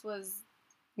 He just was.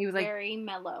 He was very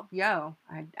mellow. Yo,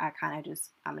 I'm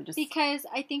just because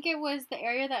I think it was the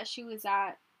area that she was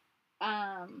at.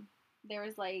 There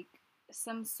was like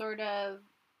some sort of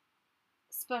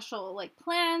special like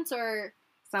plants or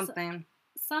something.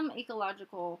 Some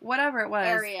ecological whatever it was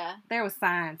area. There was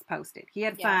signs posted. He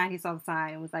had a sign. He saw the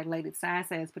sign. It was like, lady, the sign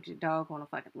says put your dog on a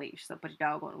fucking leash. So put your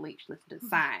dog on a leash. Listen to the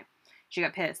sign. She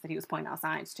got pissed that he was pointing out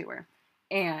signs to her.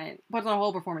 And puts on a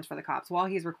whole performance for the cops while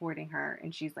he's recording her.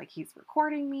 And she's like, he's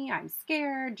recording me. I'm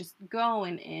scared. Just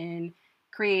going in,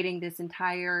 creating this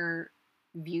entire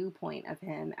viewpoint of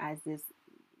him as this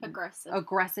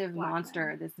aggressive monster,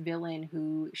 man. This villain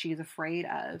who she's afraid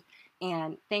of.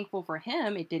 And thankful for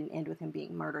him, it didn't end with him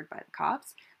being murdered by the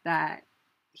cops. That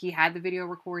he had the video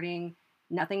recording.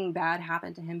 Nothing bad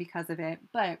happened to him because of it.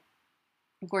 But,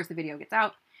 of course, the video gets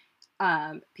out.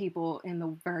 People in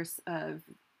the verse of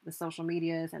the social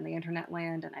medias and the internet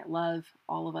land, and I love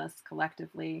all of us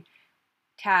collectively,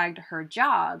 tagged her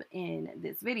job in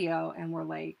this video and were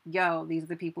like, yo, these are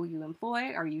the people you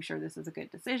employ. Are you sure this is a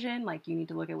good decision? Like, you need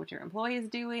to look at what your employee is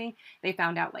doing. They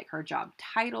found out like her job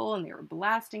title and they were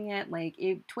blasting it. Like,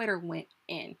 Twitter went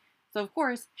in. So of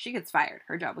course she gets fired.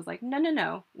 Her job was like,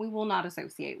 no, we will not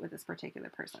associate with this particular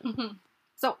person.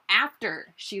 So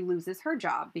after she loses her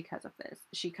job because of this,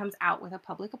 she comes out with a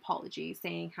public apology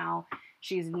saying how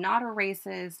she's not a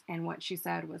racist and what she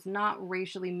said was not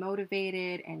racially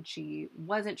motivated and she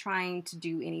wasn't trying to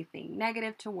do anything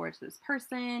negative towards this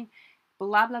person.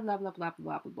 Blah, blah, blah, blah, blah,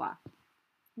 blah, blah, blah.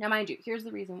 Now, mind you, here's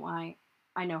the reason why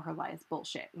I know her lie is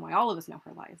bullshit and why all of us know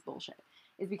her lie is bullshit.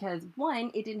 Is because, one,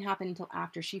 it didn't happen until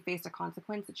after she faced a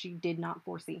consequence that she did not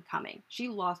foresee coming. She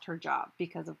lost her job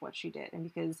because of what she did and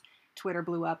because Twitter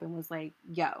blew up and was like,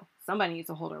 yo, somebody needs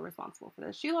to hold her responsible for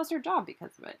this. She lost her job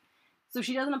because of it. So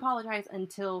she doesn't apologize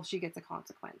until she gets a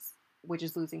consequence, which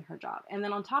is losing her job. And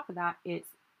then on top of that, it's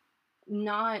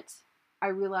not, I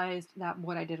realized that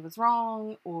what I did was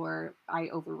wrong or I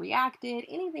overreacted,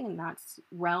 anything in that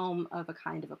realm of a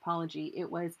kind of apology. It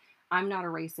was, I'm not a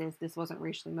racist. This wasn't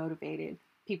racially motivated.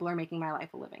 People are making my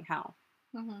life a living hell.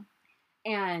 Mm-hmm.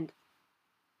 And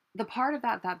the part of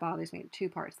that bothers me, two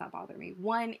parts that bother me.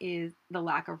 One is the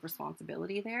lack of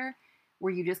responsibility there,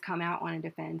 where you just come out on a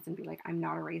defense and be like, I'm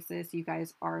not a racist. You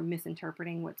guys are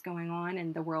misinterpreting what's going on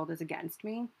and the world is against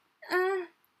me.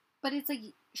 But it's like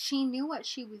she knew what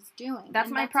she was doing.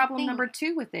 That's my problem number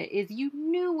two with it, is you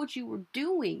knew what you were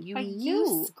doing. You knew.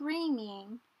 You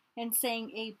screaming and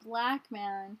saying a black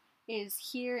man is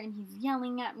here and he's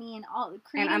yelling at me and all,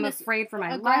 and I'm afraid for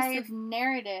my aggressive life.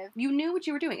 narrative. You knew what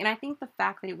you were doing. And I think the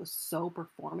fact that it was so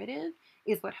performative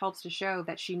is what helps to show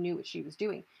that she knew what she was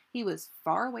doing. He was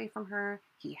far away from her.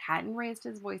 He hadn't raised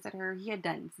his voice at her. He had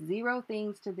done zero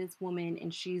things to this woman,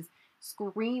 and she's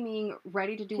screaming,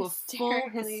 ready to do a full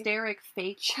hysteric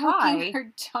fake cry. Choking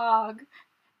her dog.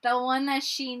 The one that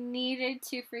she needed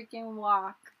to freaking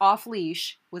walk. Off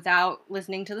leash without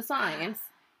listening to the signs.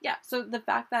 Yeah, so the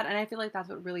fact that, and I feel like that's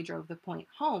what really drove the point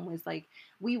home, was like,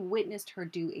 we witnessed her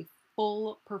do a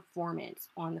full performance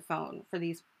on the phone for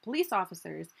these police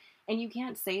officers, and you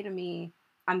can't say to me,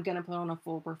 I'm going to put on a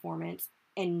full performance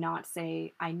and not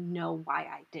say, I know why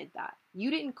I did that. You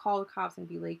didn't call the cops and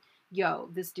be like, yo,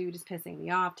 this dude is pissing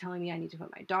me off, telling me I need to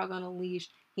put my dog on a leash.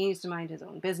 He needs to mind his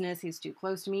own business. He's too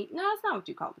close to me. No, that's not what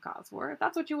you called the cops for. If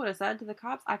that's what you would have said to the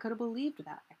cops, I could have believed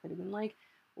that. I could have been like,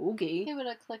 okay. He would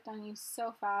have clicked on you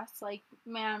so fast. Like,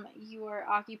 ma'am, you are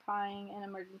occupying an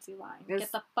emergency line.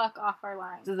 Get the fuck off our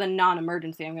line. This is a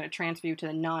non-emergency. I'm going to transfer you to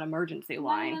the non-emergency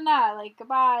line. No. Like,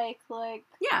 goodbye, click.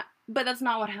 Yeah, but that's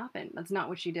not what happened. That's not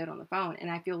what she did on the phone. And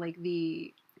I feel like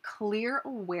the clear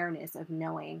awareness of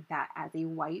knowing that as a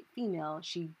white female,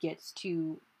 she gets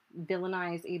to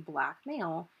villainize a black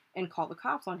male and call the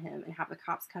cops on him and have the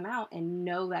cops come out and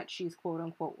know that she's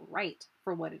quote-unquote right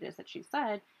for what it is that she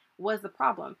said was the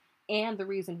problem. And the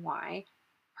reason why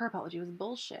her apology was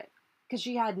bullshit. Because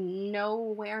she had no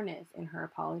awareness in her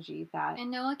apology that...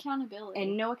 And no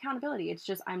accountability. It's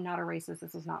just, I'm not a racist.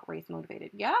 This was not race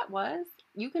motivated. Yeah, it was.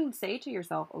 You can say to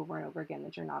yourself over and over again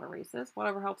that you're not a racist.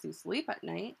 Whatever helps you sleep at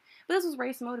night. But this was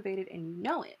race motivated and you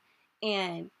know it.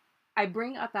 And I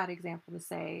bring up that example to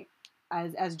say,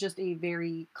 as just a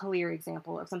very clear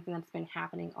example of something that's been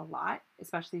happening a lot,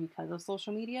 especially because of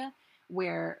social media,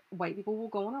 where white people will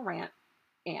go on a rant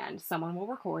and someone will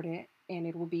record it and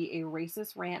it will be a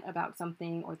racist rant about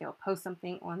something, or they'll post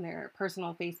something on their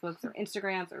personal Facebooks or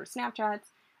Instagrams or Snapchats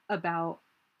about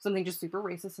something just super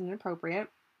racist and inappropriate.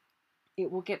 It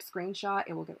will get screenshot,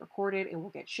 it will get recorded, it will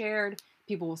get shared.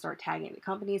 People will start tagging the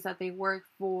companies that they work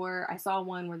for. I saw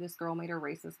one where this girl made a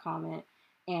racist comment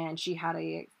and she had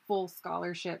a full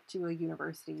scholarship to a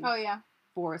university. Oh, yeah.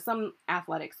 For some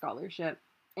athletic scholarship.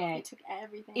 And it took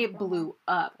everything. It blew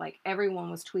up. Like,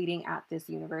 everyone was tweeting at this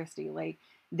university, like,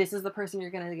 this is the person you're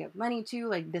going to give money to.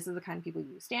 Like, this is the kind of people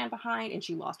you stand behind. And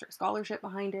she lost her scholarship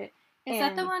behind it. Is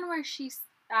that the one where she's,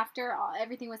 after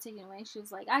everything was taken away, she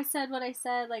was like, I said what I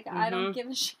said. Like, I don't give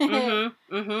a shit.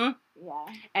 Yeah.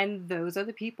 And those are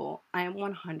the people I am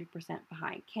 100%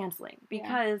 behind canceling.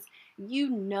 Because you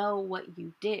know what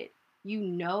you did. You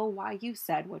know why you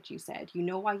said what you said. You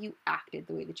know why you acted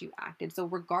the way that you acted. So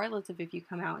regardless of if you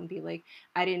come out and be like,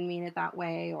 I didn't mean it that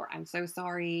way, or I'm so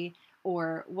sorry,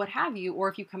 or what have you, or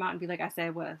if you come out and be like, I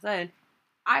said what I said,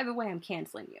 either way I'm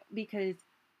canceling you. Because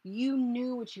you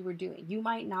knew what you were doing. You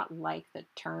might not like the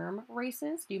term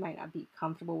racist. You might not be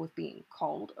comfortable with being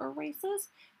called a racist.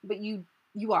 But you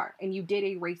are. And you did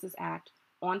a racist act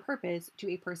on purpose to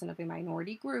a person of a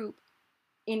minority group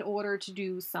in order to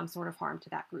do some sort of harm to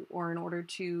that group, or in order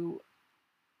to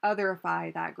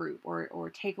otherify that group,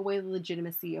 or take away the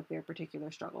legitimacy of their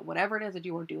particular struggle, whatever it is that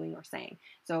you are doing or saying.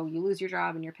 So you lose your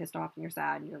job and you're pissed off and you're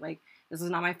sad and you're like, this is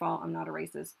not my fault, I'm not a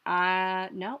racist.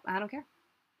 No, I don't care.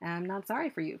 I'm not sorry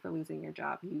for you for losing your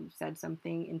job. You said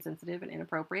something insensitive and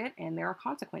inappropriate, and there are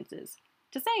consequences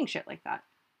to saying shit like that.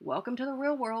 welcome to the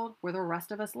real world where the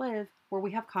rest of us live, where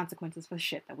we have consequences for the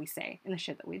shit that we say and the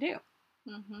shit that we do.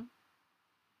 Mm-hmm.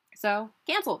 So,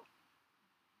 canceled.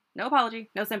 No apology,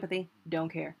 no sympathy, don't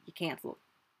care. You canceled.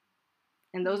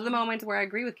 And those are the moments where I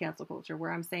agree with cancel culture,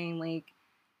 where I'm saying, like,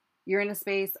 you're in a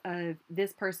space of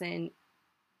this person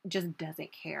just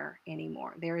doesn't care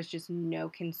anymore. There is just no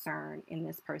concern in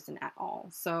this person at all.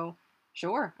 So,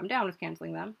 sure, I'm down with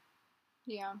canceling them.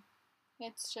 Yeah.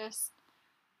 It's just,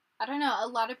 I don't know. A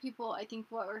lot of people, I think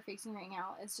what we're facing right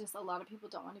now is just a lot of people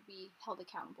don't want to be held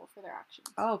accountable for their actions.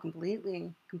 Oh,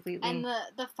 completely. Completely. And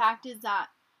the fact is that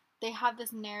they have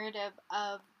this narrative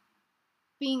of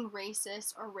being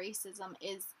racist or racism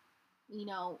is, you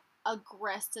know,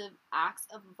 aggressive acts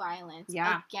of violence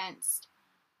against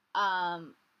a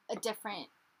different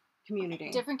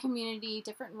community,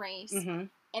 different race. Mm-hmm.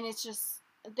 And it's just,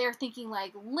 they're thinking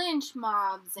like lynch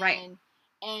mobs and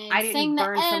saying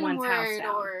the N-word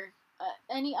or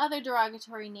any other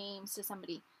derogatory names to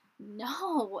somebody.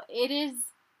 No,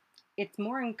 it's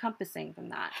more encompassing than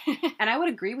that. And I would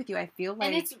agree with you. I feel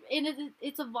like... And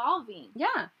it's evolving.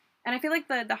 Yeah. And I feel like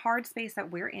the hard space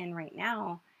that we're in right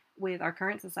now with our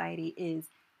current society is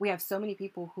we have so many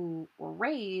people who were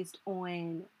raised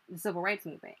on the civil rights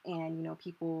movement. And, you know,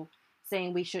 people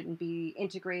saying we shouldn't be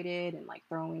integrated and, like,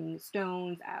 throwing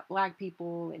stones at black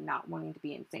people and not wanting to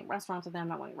be in the same restaurants with them,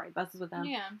 not wanting to ride buses with them.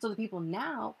 Yeah. So the people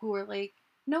now who are like,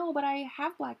 no, but I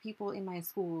have black people in my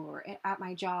school or at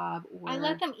my job. Or I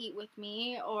let them eat with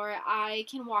me, or I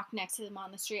can walk next to them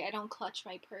on the street. I don't clutch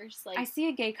my purse. Like, I see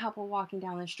a gay couple walking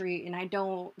down the street, and I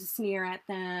don't sneer at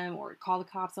them or call the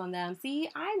cops on them. See,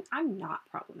 I'm not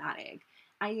problematic.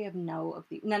 I have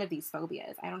none of these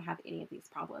phobias. I don't have any of these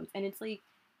problems. And it's like,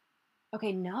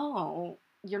 okay, no,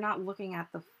 you're not looking at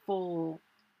the full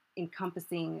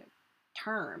encompassing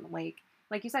term. Like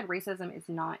you said, racism is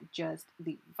not just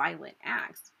the violent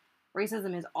acts.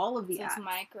 Racism is all of the acts. It's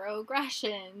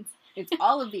microaggressions. It's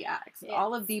all of the acts. Yes.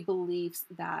 All of the beliefs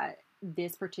that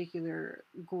this particular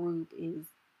group is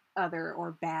other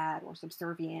or bad or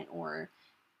subservient or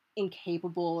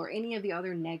incapable or any of the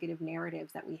other negative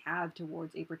narratives that we have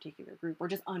towards a particular group or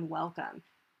just unwelcome.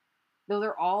 Those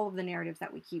are all of the narratives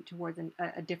that we keep towards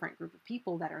a different group of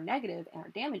people that are negative and are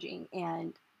damaging.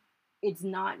 And it's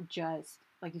not just...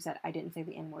 Like you said, I didn't say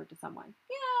the N-word to someone.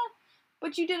 Yeah,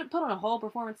 but you didn't put on a whole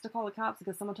performance to call the cops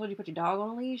because someone told you to put your dog on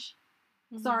a leash.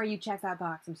 Mm-hmm. Sorry, you checked that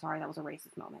box. I'm sorry, that was a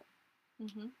racist moment.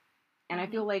 Mm-hmm. And I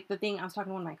feel like the thing I was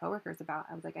talking to one of my coworkers about,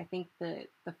 I was like, I think the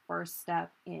first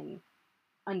step in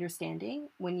understanding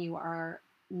when you are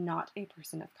not a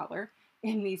person of color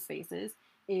in these spaces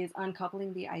is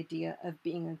uncoupling the idea of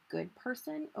being a good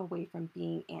person away from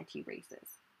being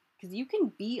anti-racist. Because you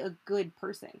can be a good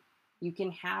person. You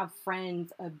can have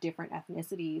friends of different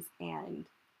ethnicities and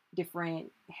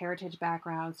different heritage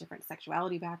backgrounds, different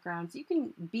sexuality backgrounds. You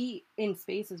can be in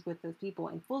spaces with those people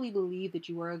and fully believe that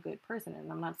you are a good person.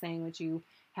 And I'm not saying that you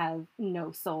have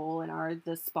no soul and are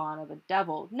the spawn of a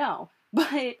devil. No,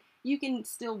 but you can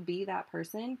still be that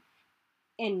person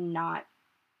and not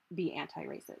be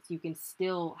anti-racist. You can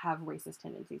still have racist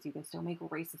tendencies. You can still make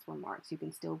racist remarks. You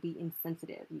can still be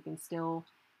insensitive. You can still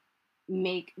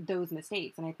make those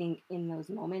mistakes. And I think in those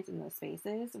moments, in those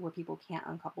spaces where people can't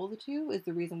uncouple the two is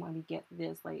the reason why we get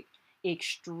this like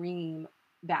extreme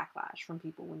backlash from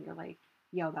people when you're like,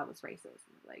 yo, that was racist.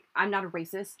 Like, I'm not a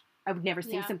racist. I would never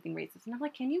say something racist. And I'm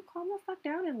like, can you calm the fuck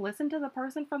down and listen to the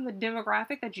person from the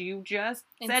demographic that you just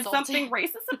said something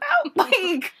racist about?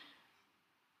 Like,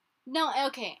 no,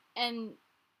 okay. And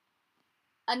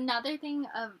another thing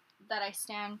that I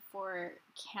stand for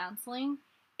canceling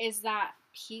is that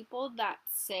people that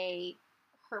say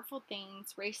hurtful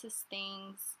things, racist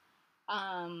things,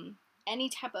 any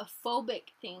type of phobic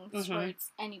things towards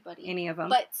anybody. Any of them.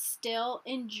 But still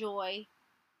enjoy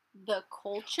the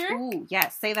culture. Ooh,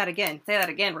 yes. Say that again.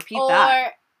 Repeat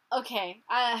that. Okay.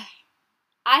 I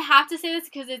have to say this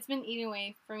because it's been eating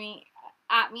away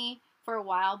at me for a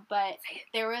while, but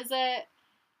there was I'm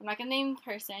not going to name the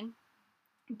person,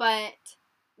 but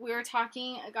we were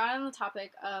talking, I got on the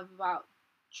topic about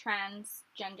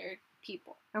transgendered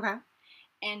people. Okay.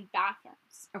 And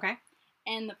bathrooms. Okay.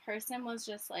 And the person was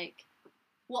just like,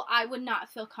 well, I would not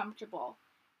feel comfortable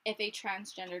if a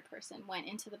transgendered person went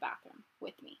into the bathroom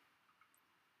with me.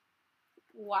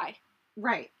 Why?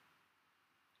 Right.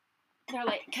 They're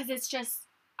like, because it's just,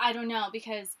 I don't know,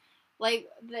 because like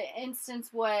the instance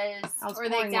was or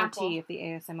the example. Tea if the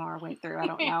ASMR went through, I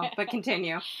don't know, but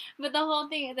continue. But the whole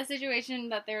thing, the situation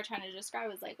that they were trying to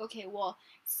describe was like, okay, well,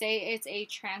 say it's a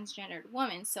transgendered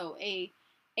woman, so a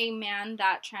man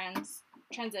that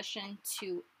transitioned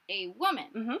to a woman.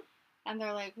 Mm-hmm. and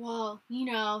they're like, well, you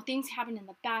know, things happen in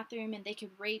the bathroom and they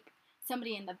could rape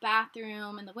somebody in the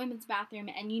bathroom, in the women's bathroom,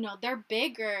 and, you know, they're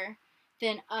bigger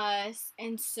than us.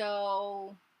 And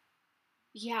so,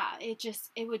 yeah,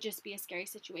 it would just be a scary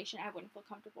situation. I wouldn't feel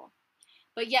comfortable.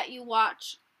 But yet you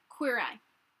watch Queer Eye.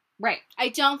 Right. I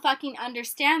don't fucking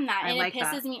understand that. I And like it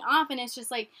pisses that. me off. And it's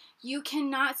just like, you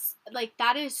cannot, like,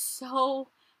 that is so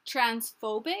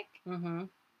transphobic. Mm-hmm.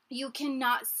 You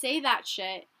cannot say that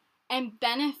shit and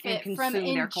benefit And from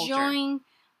consume their culture. enjoying.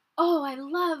 Oh, I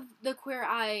love the Queer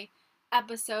Eye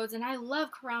episodes, and I love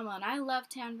Karama, and I love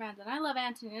Tan Vance, and I love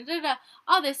Anthony,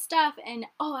 all this stuff, and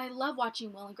oh, I love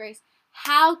watching Will and Grace.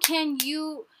 How can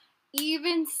you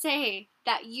even say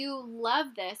that you love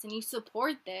this and you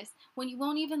support this when you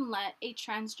won't even let a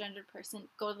transgender person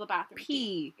go to the bathroom?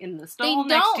 Pee in the stall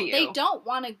next to you. They don't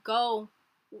want to go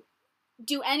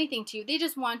do anything to you. They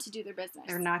just want to do their business.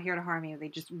 They're not here to harm you. They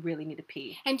just really need to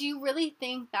pee. And do you really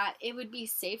think that it would be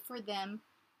safe for them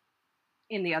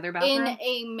in the other bathroom? In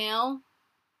a male,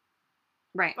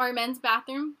 right, or a men's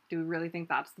bathroom? Do we really think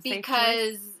that's the safe choice?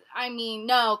 Because, I mean,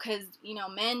 no, because, you know,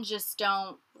 men just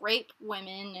don't rape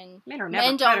women, and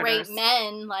men don't rape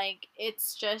men. Like,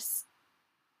 it's just,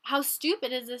 how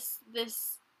stupid is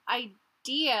this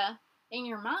idea in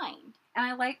your mind? And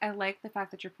I like the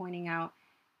fact that you're pointing out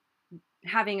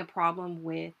having a problem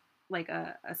with like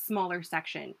a smaller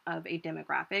section of a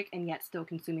demographic and yet still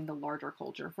consuming the larger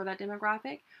culture for that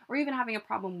demographic, or even having a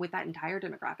problem with that entire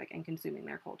demographic and consuming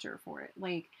their culture for it.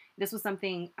 Like, this was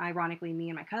something, ironically, me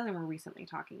and my cousin were recently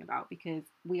talking about, because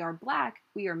we are Black,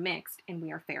 we are mixed, and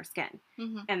we are fair skinned.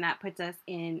 Mm-hmm. And that puts us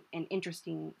in an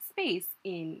interesting space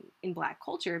in Black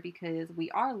culture, because we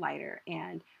are lighter,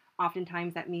 and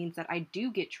oftentimes that means that I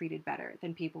do get treated better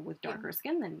than people with darker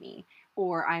skin than me,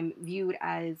 or I'm viewed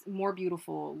as more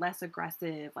beautiful, less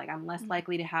aggressive, like I'm less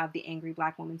likely to have the angry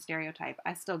Black woman stereotype.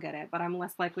 I still get it, but I'm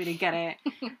less likely to get it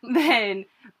than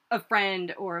a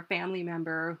friend or a family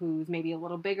member who's maybe a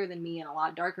little bigger than me and a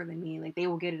lot darker than me. Like, they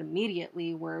will get it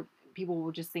immediately, where people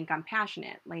will just think I'm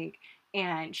passionate. Like,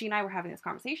 and she and I were having this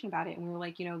conversation about it, and we were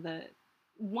like, you know,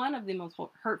 one of the most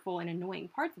hurtful and annoying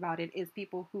parts about it is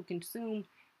people who consume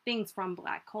things from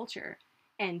Black culture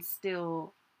and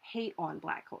still hate on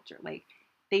Black culture. Like,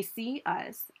 they see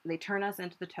us, they turn us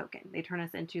into the token. They turn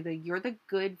us into you're the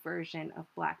good version of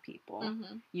Black people.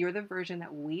 Mm-hmm. You're the version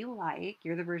that we like.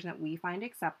 You're the version that we find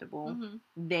acceptable.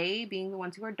 Mm-hmm. They, being the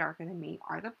ones who are darker than me,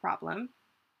 are the problem.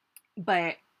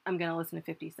 But I'm going to listen to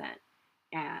 50 Cent.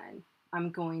 And I'm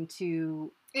going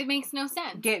to... It makes no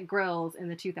sense. Get grills in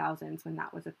the 2000s when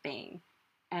that was a thing.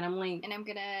 And I'm like... And I'm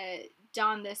going to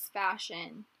don this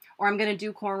fashion. Or I'm going to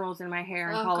do cornrows in my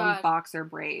hair and call them boxer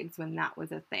braids when that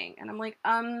was a thing. And I'm like,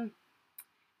 Or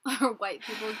white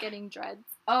people getting dreads.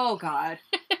 Oh, God.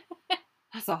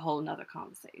 That's a whole nother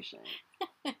conversation.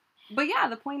 But yeah,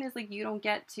 the point is, like, you don't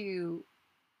get to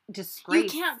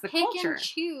disgrace the culture. You can't pick and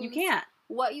choose. You can't.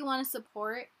 What you want to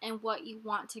support and what you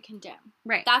want to condemn.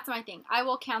 Right. That's my thing. I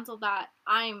will cancel that.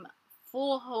 I'm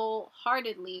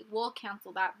wholeheartedly will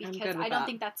cancel that, because I don't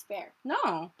think that's fair.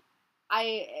 No.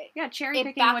 Cherry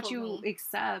picking what you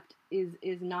accept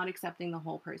is not accepting the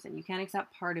whole person. You can't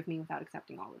accept part of me without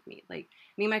accepting all of me. Like,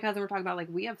 me and my cousin were talking about, like,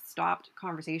 we have stopped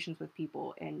conversations with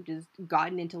people and just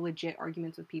gotten into legit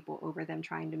arguments with people over them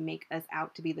trying to make us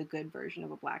out to be the good version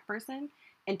of a Black person,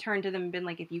 and turned to them and been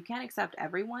like, if you can't accept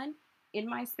everyone in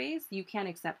my space, you can't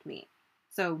accept me.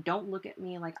 So don't look at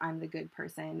me like I'm the good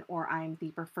person, or I'm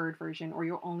the preferred version, or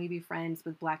you'll only be friends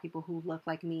with Black people who look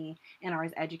like me and are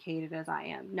as educated as I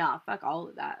am. Nah, fuck all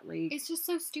of that. Like, it's just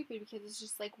so stupid, because it's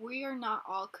just like, we are not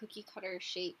all cookie cutter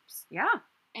shapes. Yeah.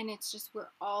 And it's just,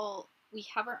 we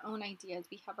have our own ideas,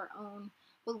 we have our own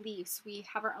beliefs, we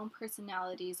have our own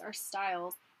personalities, our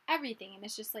styles, everything. And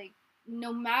it's just like,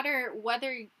 no matter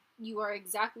whether you are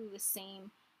exactly the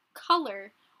same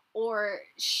color or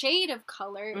shade of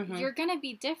color, mm-hmm. you're gonna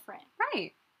be different.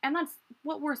 Right. And that's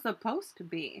what we're supposed to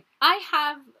be. I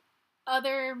have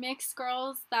other mixed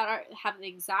girls that have the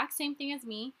exact same thing as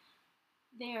me.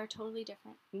 They are totally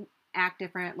different. Act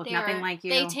different, look nothing like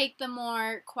you. They take the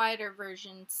more quieter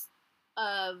versions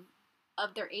of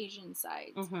their Asian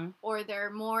side. Mm-hmm. Or their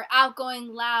more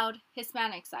outgoing, loud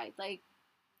Hispanic side. Like,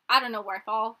 I don't know where I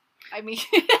fall. I mean,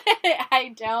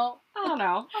 I don't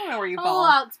know where you fall. A little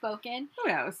outspoken.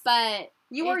 Who knows? But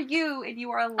you are you, and you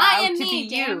are allowed to be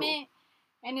damn you. It.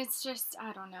 And it's just,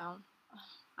 I don't know.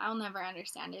 I'll never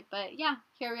understand it. But yeah,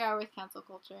 here we are with cancel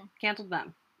culture. Canceled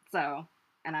them. So,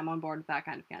 and I'm on board with that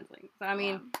kind of canceling. So, I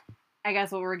mean, I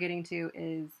guess what we're getting to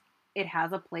is, it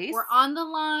has a place. We're on the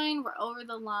line. We're over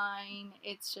the line.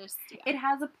 It's just, It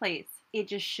has a place. It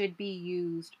just should be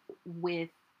used with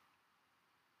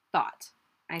thought.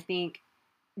 I think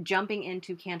jumping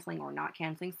into canceling or not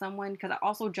canceling someone, because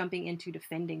also jumping into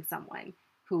defending someone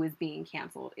who is being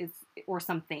canceled is, or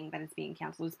something that is being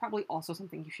canceled, is probably also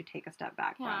something you should take a step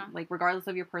back from. Like, regardless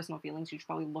of your personal feelings, you should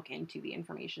probably look into the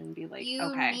information and be like,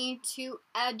 you need to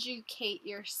educate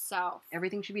yourself.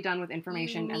 Everything should be done with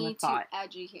information and with thought. You need to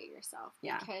educate yourself.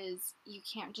 Yeah. Because you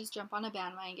can't just jump on a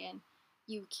bandwagon.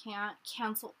 You can't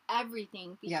cancel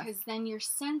everything, because then you're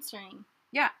censoring.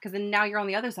 Yeah, because then now you're on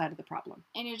the other side of the problem.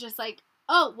 And you're just like,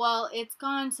 oh, well, it's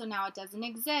gone, so now it doesn't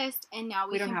exist, and now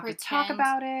we don't can have pretend, to talk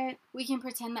about it. We can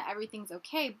pretend that everything's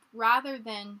okay, rather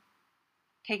than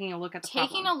taking a look at the problem.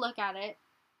 Taking a look at it,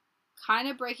 kind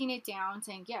of breaking it down,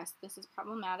 saying, yes, this is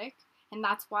problematic, and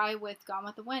that's why with Gone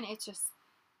with the Wind, it's just,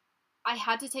 I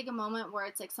had to take a moment where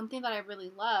it's like something that I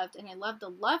really loved, and I loved the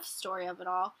love story of it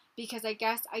all, because I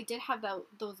guess I did have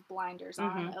those blinders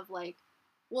on of like,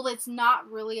 well, it's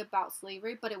not really about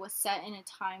slavery, but it was set in a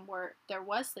time where there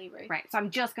was slavery. Right. So I'm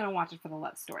just going to watch it for the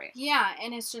love story. Yeah,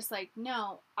 and it's just like,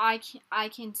 no, I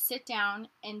can sit down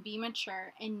and be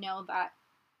mature and know that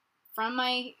from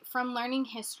learning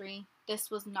history,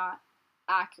 this was not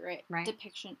accurate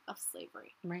depiction of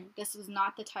slavery. Right. This was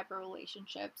not the type of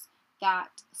relationships that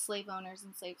slave owners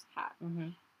and slaves had. Mm-hmm.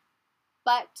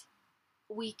 But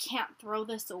we can't throw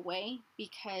this away,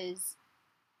 because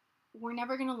we're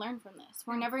never going to learn from this.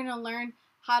 We're never going to learn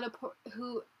how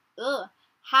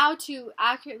to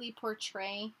accurately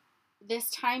portray this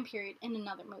time period in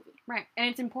another movie. Right. And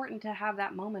it's important to have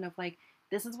that moment of like,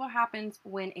 this is what happens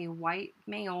when a white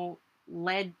male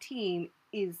led team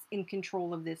is in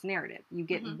control of this narrative. You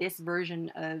get this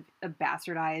version of a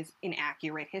bastardized,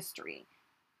 inaccurate history.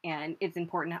 And it's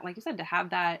important, like you said, to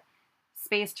have that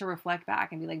space to reflect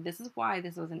back and be like, this is why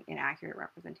this was an inaccurate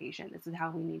representation. This is how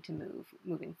we need to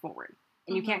moving forward.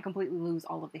 And you can't completely lose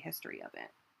all of the history of it.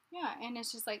 Yeah, and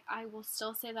it's just like, I will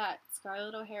still say that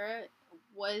Scarlett O'Hara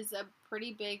was a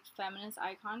pretty big feminist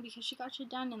icon, because she got shit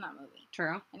done in that movie.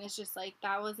 True. And it's just like,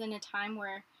 that was in a time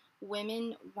where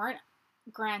women weren't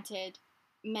granted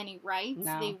many rights.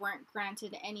 No. They weren't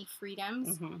granted any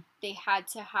freedoms. They had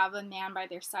to have a man by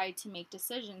their side to make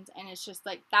decisions. And it's just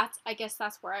like, I guess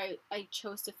that's where I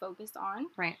chose to focus on.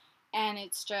 Right. And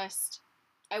it's just,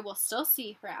 I will still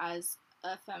see her as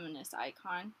a feminist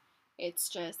icon. It's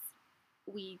just,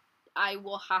 I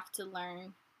will have to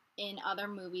learn in other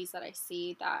movies that I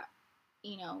see that,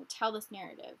 tell this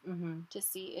narrative to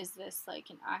see, is this like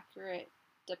an accurate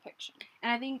depiction.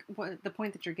 And I think the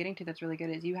point that you're getting to that's really good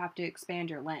is you have to expand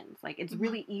your lens. Like, it's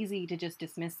really easy to just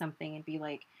dismiss something and be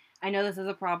like, I know this is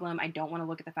a problem. I don't want to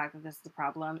look at the fact that this is a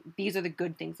problem. These are the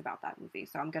good things about that movie,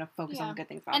 so I'm going to focus on the good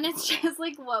things about it. And it's just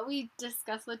like what we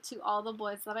discussed with To All the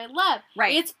Boys That I Love.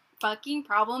 Right. It's fucking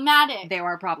problematic. There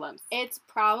are problems. It's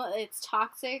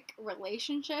toxic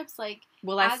relationships. Like,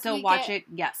 will I still watch it?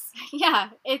 Yes. Yeah.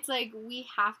 It's like, we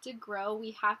have to grow.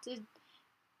 We have to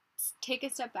take a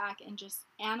step back and just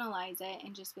analyze it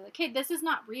and just be like, hey, this is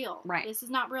not real. Right. This is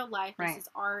not real life. This is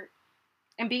art.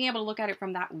 And being able to look at it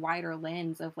from that wider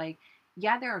lens of like,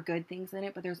 yeah, there are good things in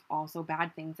it, but there's also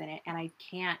bad things in it. And I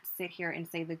can't sit here and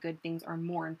say the good things are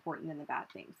more important than the bad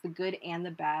things. The good and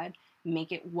the bad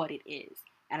make it what it is.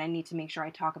 And I need to make sure I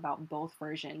talk about both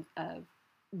versions of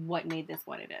what made this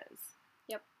what it is.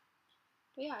 Yep.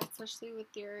 But yeah, especially with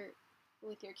your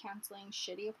canceling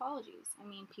shitty apologies. I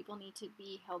mean, people need to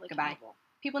be held accountable.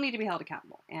 People need to be held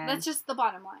accountable. And that's just the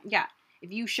bottom line. Yeah.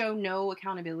 If you show no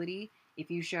accountability,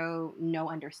 if you show no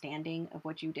understanding of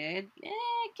what you did,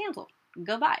 cancel.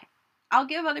 Goodbye. I'll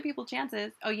give other people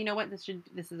chances. Oh, you know what? This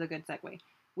is a good segue.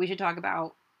 We should talk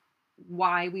about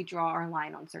why we draw our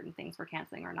line on certain things for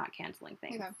canceling or not canceling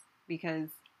things. Okay. Because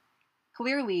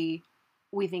clearly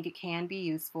we think it can be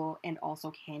useful and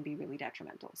also can be really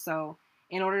detrimental. So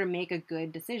in order to make a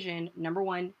good decision, number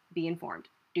one, be informed.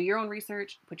 Do your own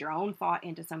research, put your own thought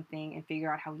into something, and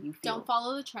figure out how you feel. Don't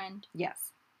follow the trend.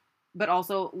 Yes. But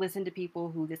also listen to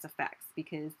people who this affects,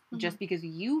 because just because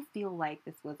you feel like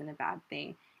this wasn't a bad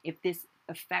thing, if this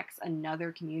affects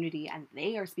another community and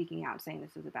they are speaking out saying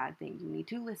this is a bad thing, you need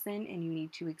to listen and you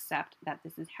need to accept that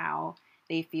this is how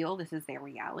they feel, this is their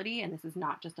reality, and this is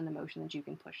not just an emotion that you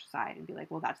can push aside and be like,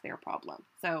 well, that's their problem.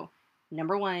 So,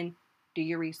 number one, do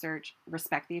your research,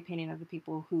 respect the opinion of the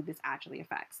people who this actually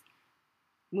affects.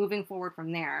 Moving forward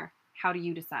from there, how do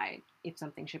you decide if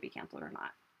something should be canceled or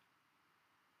not?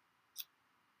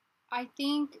 I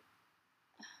think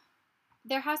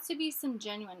there has to be some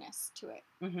genuineness to it.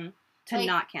 To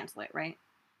not cancel it, right?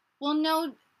 Well,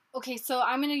 no. Okay, so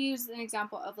I'm going to use an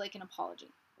example of like an apology.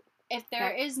 If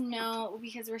there is no,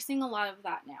 because we're seeing a lot of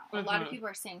that now. A lot of people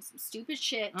are saying some stupid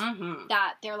shit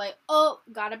that they're like, oh,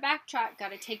 gotta backtrack,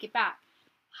 gotta take it back.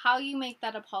 how you make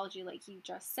that apology, like you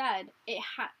just said,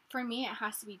 for me, it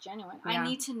has to be genuine. Yeah. I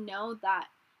need to know that,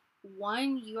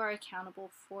 one, you are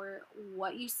accountable for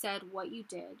what you said, what you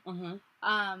did.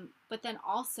 But then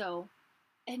also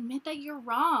admit that you're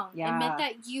wrong. Yeah. Admit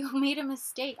that you made a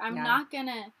mistake. I'm Yeah. not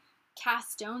gonna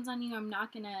cast stones on you. I'm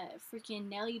not gonna freaking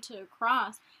nail you to a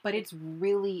cross. But it's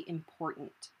really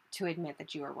important to admit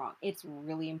that you are wrong. It's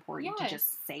really important to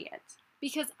just say it.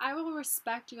 Because I will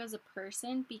respect you as a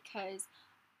person, because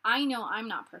I know I'm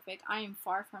not perfect. I am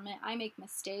far from it. I make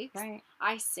mistakes. Right.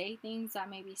 I say things that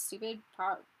may be stupid.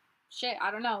 Shit,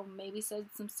 I don't know. Maybe said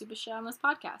some stupid shit on this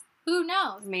podcast. Who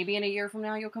knows? Maybe in a year from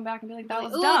now you'll come back and be like, that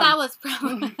was dumb. That was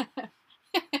probably...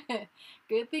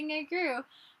 Good thing I grew.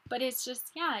 But it's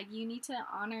just, yeah, you need to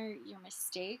honor your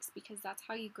mistakes, because that's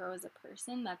how you grow as a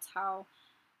person. That's how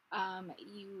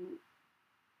you,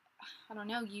 I don't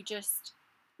know, you just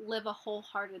live a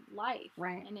wholehearted life.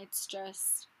 Right. And it's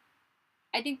just,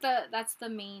 I think that's the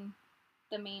main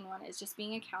one, is just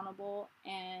being accountable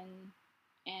and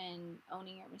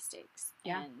owning your mistakes.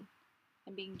 Yeah.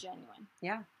 And being genuine.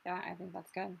 Yeah, I think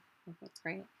that's good. I think that's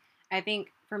great. I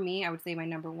think for me, I would say my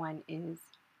number one is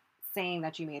saying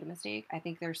that you made a mistake. I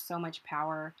think there's so much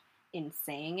power in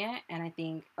saying it, and I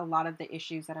think a lot of the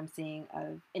issues that I'm seeing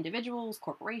of individuals,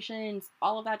 corporations,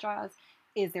 all of that jazz,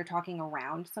 is they're talking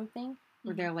around something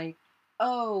where they're like,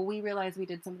 oh, we realize we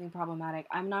did something problematic.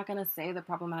 I'm not going to say the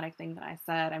problematic thing that I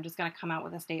said. I'm just going to come out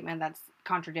with a statement that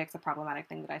contradicts the problematic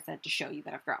thing that I said to show you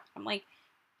that I've grown. I'm like,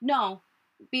 no,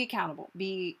 be accountable.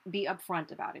 Be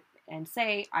upfront about it and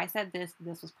say, I said this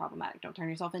was problematic. Don't turn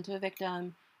yourself into a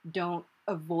victim. Don't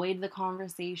avoid the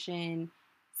conversation.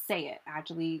 Say it.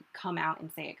 Actually come out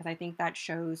and say it, because I think that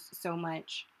shows so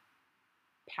much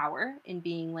power in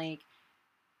being like,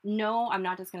 no, I'm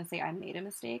not just going to say I made a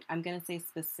mistake. I'm going to say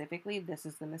specifically, this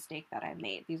is the mistake that I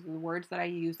made. These are the words that I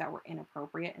used that were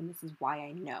inappropriate, and this is why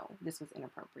I know this was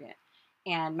inappropriate.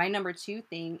 And my number two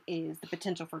thing is the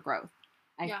potential for growth.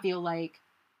 I feel like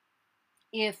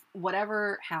if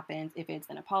whatever happens, if it's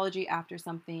an apology after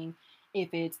something,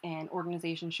 if it's an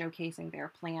organization showcasing their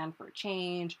plan for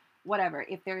change, whatever,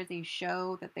 if there is a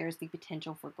show that there's the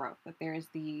potential for growth, that there's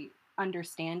the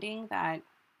understanding that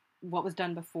what was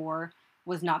done before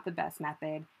was not the best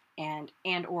method and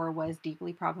or was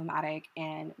deeply problematic,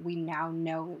 and we now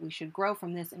know that we should grow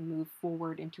from this and move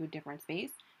forward into a different space,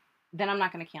 then I'm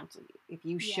not going to cancel you if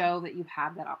you show that you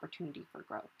have that opportunity for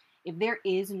growth. If there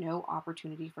is no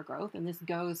opportunity for growth, and this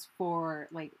goes for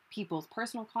like people's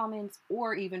personal comments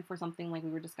or even for something like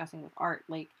we were discussing with art,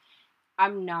 like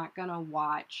I'm not going to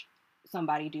watch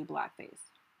somebody do blackface.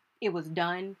 It was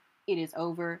done. It is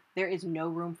over. There is no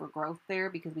room for growth there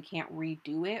because we can't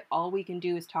redo it. All we can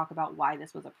do is talk about why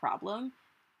this was a problem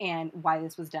and why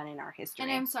this was done in our history.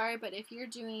 And I'm sorry, but if you're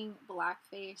doing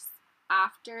blackface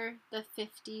after the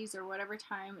 50s or whatever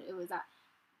time it was at,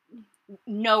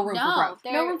 no room for growth.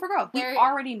 No room for growth. We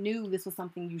already knew this was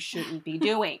something you shouldn't be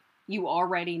doing. You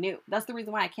already knew. That's the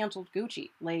reason why I canceled Gucci.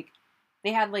 Like,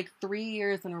 they had like 3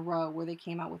 years in a row where they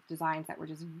came out with designs that were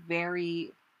just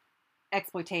very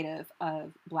exploitative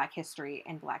of Black history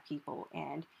and Black people,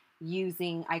 and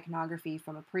using iconography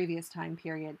from a previous time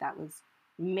period that was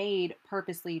made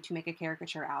purposely to make a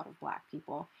caricature out of Black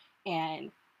people.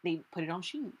 And they put it on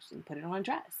shoes and put it on a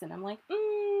dress. And I'm like,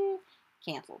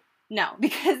 canceled. No,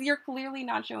 because you're clearly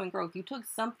not showing growth. You took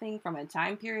something from a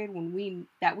time period when we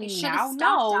now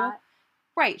know.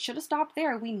 Right, should have stopped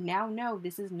there. We now know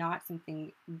this is not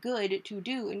something good to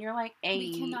do. And you're like, hey.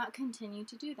 We cannot continue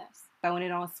to do this. Throwing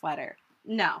it on a sweater.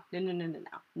 No.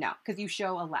 Because you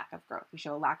show a lack of growth. You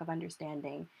show a lack of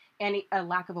understanding and a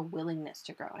lack of a willingness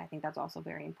to grow. And I think that's also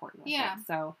very important. Yeah.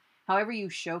 So however you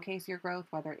showcase your growth,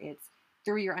 whether it's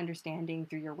through your understanding,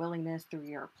 through your willingness, through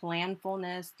your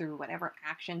planfulness, through whatever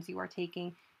actions you are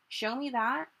taking, show me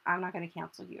that. I'm not going to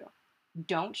cancel you.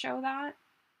 Don't show that.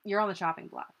 You're on the chopping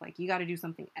block. Like, you got to do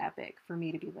something epic for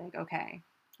me to be like, okay.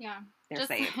 Yeah. They're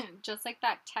saved. Just like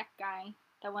that tech guy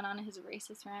that went on his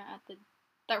racist rant at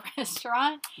the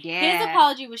restaurant. Yeah. His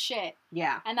apology was shit.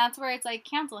 Yeah. And that's where it's like,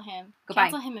 cancel him. Goodbye.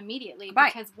 Cancel him immediately.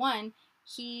 Goodbye. Because one,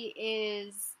 he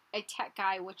is a tech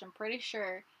guy, which I'm pretty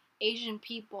sure Asian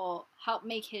people help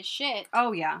make his shit.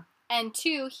 Oh, yeah. And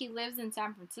two, he lives in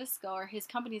San Francisco, or his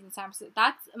company's in San Francisco.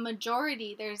 That's a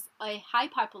majority. There's a high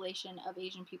population of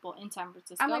Asian people in San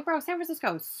Francisco. I'm like, bro, San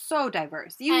Francisco is so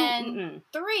diverse.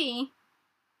 Three,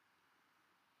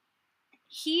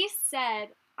 he said,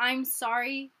 I'm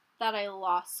sorry that I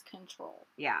lost control.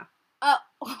 Yeah.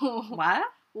 Oh. What?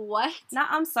 What? No,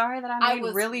 I'm sorry that I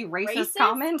made really racist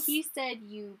comments. He said,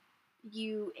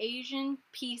 you Asian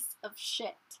piece of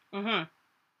shit. Mm-hmm.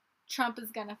 Trump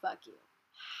is gonna fuck you.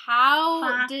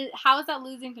 How is that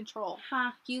losing control?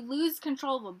 Huh. You lose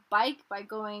control of a bike by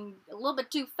going a little bit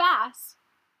too fast.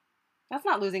 That's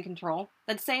not losing control.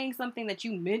 That's saying something that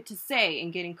you meant to say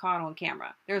and getting caught on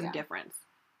camera. There's a difference.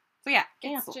 So yeah,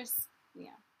 cancel. It's just, yeah.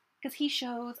 Because he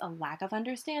shows a lack of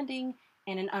understanding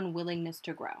and an unwillingness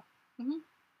to grow. Mm-hmm.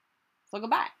 So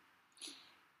goodbye.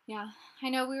 Yeah, I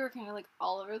know we were kind of like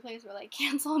all over the place. We're like,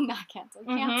 cancel, not cancel,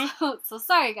 cancel. So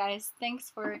sorry, guys. Thanks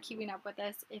for keeping up with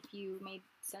us. If you made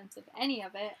sense of any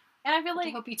of it. And I feel like, I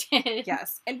hope you did.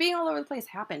 Yes. And being all over the place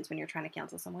happens when you're trying to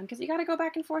cancel someone because you got to go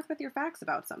back and forth with your facts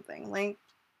about something. Like,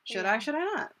 should I, should I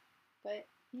not? But,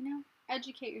 you know,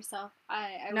 educate yourself.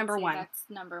 I number would say one. That's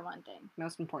number one thing.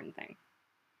 Most important thing.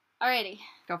 Alrighty.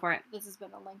 Go for it. This has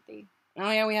been a lengthy. Oh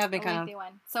yeah, we have been kind of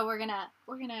one. So we're gonna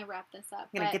wrap this up.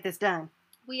 We're gonna get this done.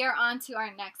 We are on to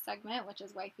our next segment, which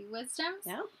is Wifey Wisdoms.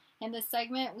 Yeah. In this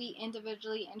segment, we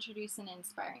individually introduce an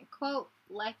inspiring quote,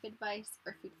 life advice,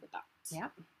 or food for thought.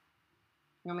 Yep.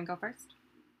 You want me to go first?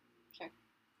 Sure.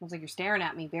 Looks like you're staring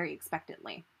at me very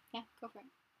expectantly. Yeah, go for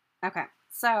it. Okay,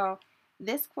 so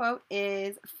this quote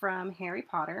is from Harry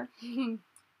Potter.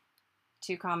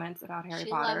 2 comments about Harry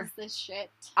Potter. She loves this shit.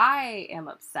 I am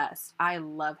obsessed. I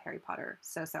love Harry Potter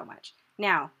so much.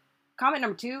 Now, comment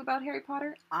number 2 about Harry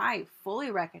Potter. I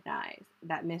fully recognize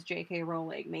that Miss J.K.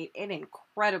 Rowling made an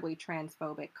incredibly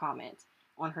transphobic comment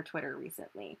on her Twitter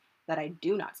recently that I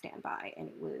do not stand by, and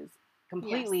it was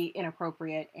completely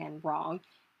inappropriate and wrong.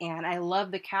 And I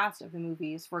love the cast of the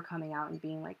movies for coming out and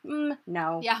being like,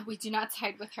 no. Yeah, we do not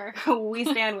side with her. We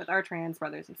stand with our trans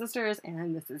brothers and sisters,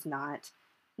 and this is not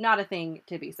a thing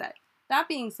to be said. That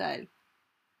being said,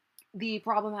 the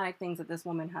problematic things that this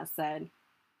woman has said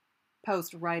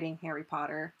post writing Harry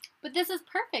Potter. But this is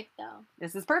perfect, though.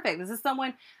 This is perfect. This is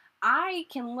someone I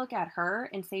can look at her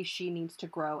and say she needs to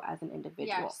grow as an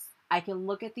individual. Yes. I can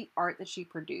look at the art that she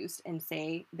produced and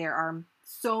say there are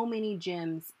so many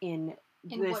gems in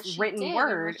this written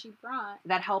word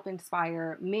that help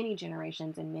inspire many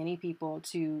generations and many people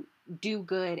to do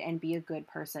good and be a good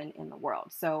person in the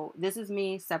world. So this is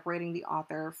me separating the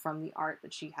author from the art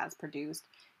that she has produced,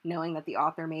 knowing that the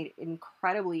author made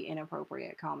incredibly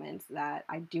inappropriate comments that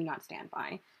I do not stand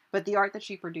by. But the art that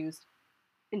she produced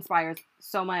inspires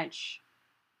so much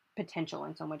potential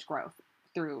and so much growth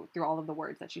through all of the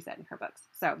words that she said in her books.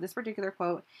 So this particular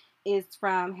quote is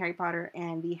from Harry Potter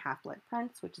and the Half-Blood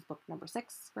Prince, which is book number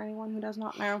 6 for anyone who does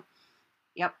not know.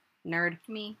 Yep, nerd.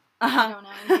 Me. I don't know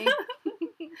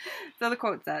anything. So the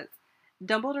quote says,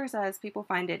 Dumbledore says people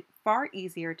find it far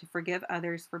easier to forgive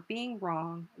others for being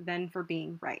wrong than for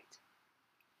being right.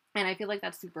 And I feel like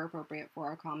that's super appropriate for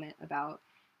our comment about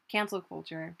cancel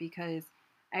culture, because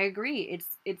I agree,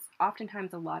 it's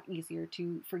oftentimes a lot easier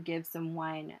to forgive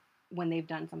someone when they've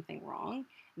done something wrong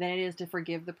than it is to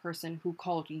forgive the person who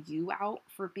called you out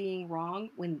for being wrong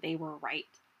when they were right.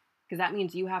 Because that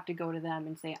means you have to go to them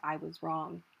and say, I was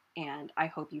wrong, and I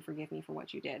hope you forgive me for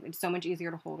what you did. It's so much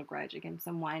easier to hold a grudge against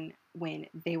someone when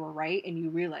they were right and you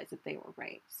realize that they were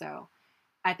right. So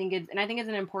I think it's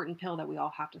an important pill that we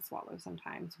all have to swallow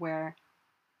sometimes, where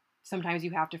sometimes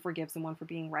you have to forgive someone for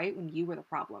being right when you were the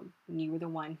problem, when you were the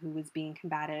one who was being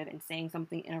combative and saying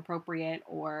something inappropriate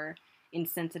or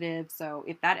insensitive. So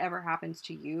if that ever happens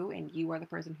to you and you are the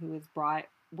person who is brought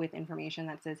with information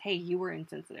that says, hey, you were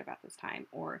insensitive at this time,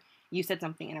 or you said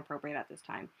something inappropriate at this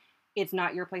time, it's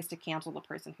not your place to cancel the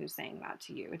person who's saying that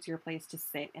to you. It's your place to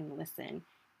sit and listen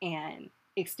and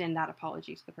extend that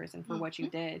apology to the person for what you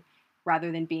did,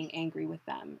 rather than being angry with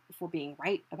them for being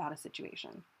right about a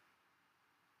situation.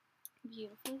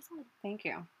 Beautifully said. Thank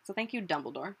you. So thank you,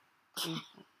 Dumbledore.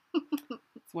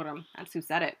 That's who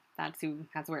said it. That's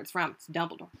where it's from. It's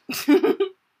Dumbledore.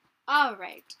 All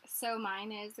right. So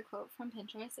mine is a quote from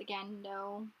Pinterest. Again,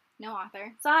 no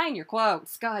author. Sign your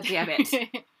quotes. God damn it.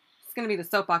 It's going to be the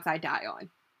soapbox I die on.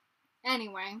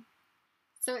 Anyway.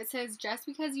 So it says, just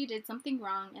because you did something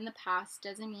wrong in the past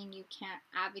doesn't mean you can't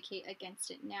advocate against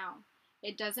it now.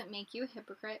 It doesn't make you a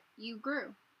hypocrite. You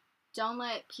grew. Don't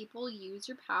let people use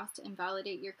your past to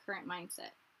invalidate your current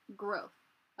mindset. Growth.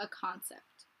 A concept.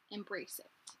 Embrace it.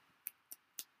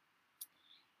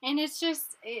 And it's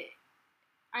just,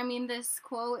 this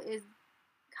quote is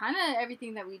kind of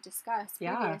everything that we discussed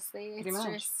previously. It's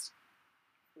just,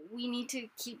 we need to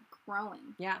keep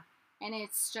growing. Yeah. And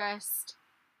it's just,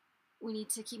 we need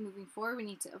to keep moving forward. We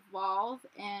need to evolve.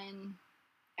 And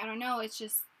I don't know, it's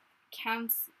just,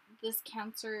 this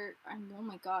cancer, oh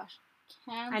my gosh.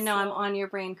 Cancel. I know, I'm on your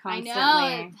brain constantly.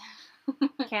 I know.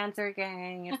 Cancer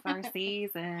gang, it's our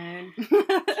season.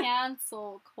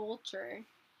 Cancel culture.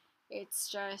 It's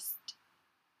just,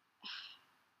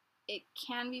 it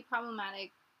can be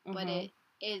problematic, but it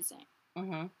isn't.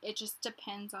 Mm-hmm. It just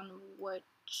depends on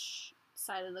which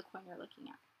side of the coin you're looking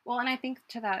at. Well, and I think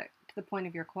to the point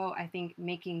of your quote, I think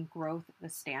making growth the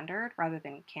standard rather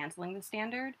than canceling the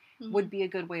standard would be a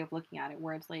good way of looking at it,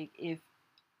 where it's like, if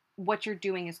what you're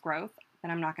doing is growth,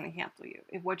 then I'm not going to cancel you.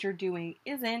 If what you're doing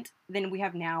isn't, then we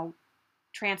have now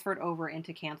transferred over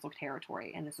into cancel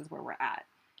territory, and this is where we're at.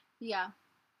 Yeah.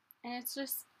 And it's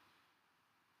just,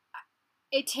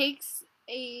 it takes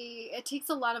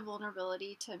a lot of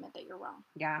vulnerability to admit that you're wrong.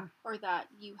 Yeah. Or that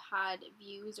you had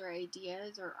views or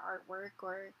ideas or artwork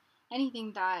or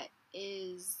anything that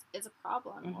is a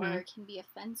problem or can be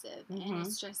offensive. And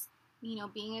it's just,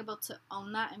 being able to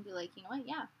own that and be like, you know what,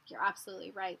 yeah, you're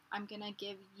absolutely right. I'm going to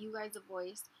give you guys a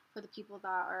voice for the people that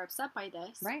are upset by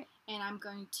this. Right. And I'm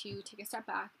going to take a step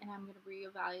back and I'm going to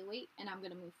reevaluate and I'm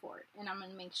going to move forward. And I'm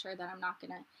going to make sure that I'm not going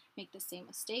to make the same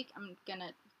mistake. I'm going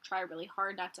to try really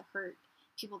hard not to hurt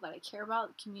people that I care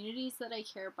about, communities that I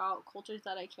care about, cultures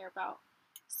that I care about.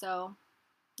 So,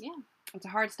 yeah. It's a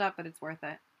hard step, but it's worth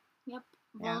it. Yep.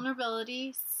 Yeah.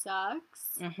 Vulnerability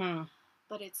sucks,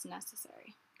 but it's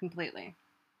necessary. Completely.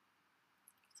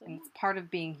 So, and it's part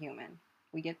of being human.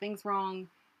 We get things wrong,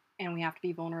 and we have to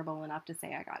be vulnerable enough to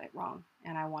say, I got it wrong,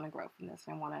 and I want to grow from this,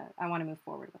 and I want to move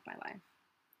forward with my life.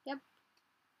 Yep.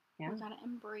 Yeah. We gotta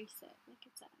embrace it, like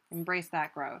it says. Embrace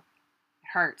that growth. It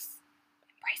hurts.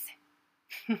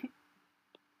 Embrace it.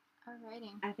 Alrighty.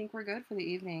 I think we're good for the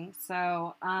evening.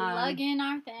 So plug in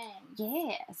our thing.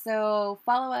 Yeah. So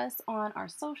follow us on our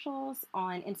socials.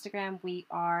 On Instagram, we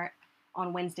are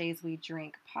on Wednesdays we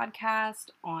drink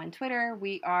podcast. On Twitter,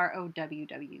 we are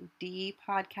OWWD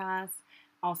podcast.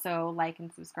 Also, like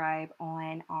and subscribe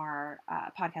on our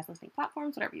podcast listening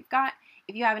platforms, whatever you've got.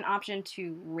 If you have an option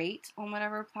to rate on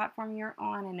whatever platform you're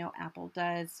on, I know Apple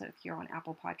does. So if you're on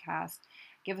Apple Podcast,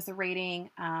 give us a rating.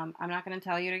 I'm not going to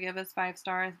tell you to give us 5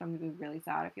 stars, but I'm going to be really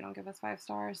sad if you don't give us 5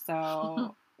 stars.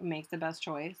 So make the best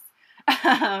choice.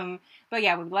 But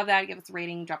yeah, we'd love that. Give us a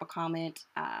rating. Drop a comment.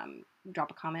 Drop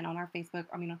a comment on our Facebook.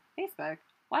 Facebook.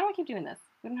 Why do I keep doing this?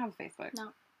 We don't have a Facebook.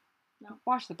 No.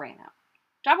 Wash the brain out.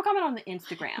 Drop a comment on the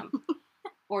Instagram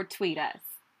or tweet us.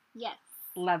 Yes.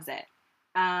 Loves it.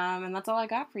 And that's all I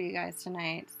got for you guys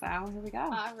tonight. So here we go.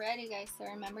 Alrighty, guys. So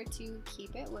remember to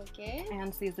keep it wicked.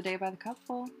 And seize the day by the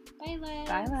cupful. Bye, loves.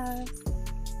 Bye, loves.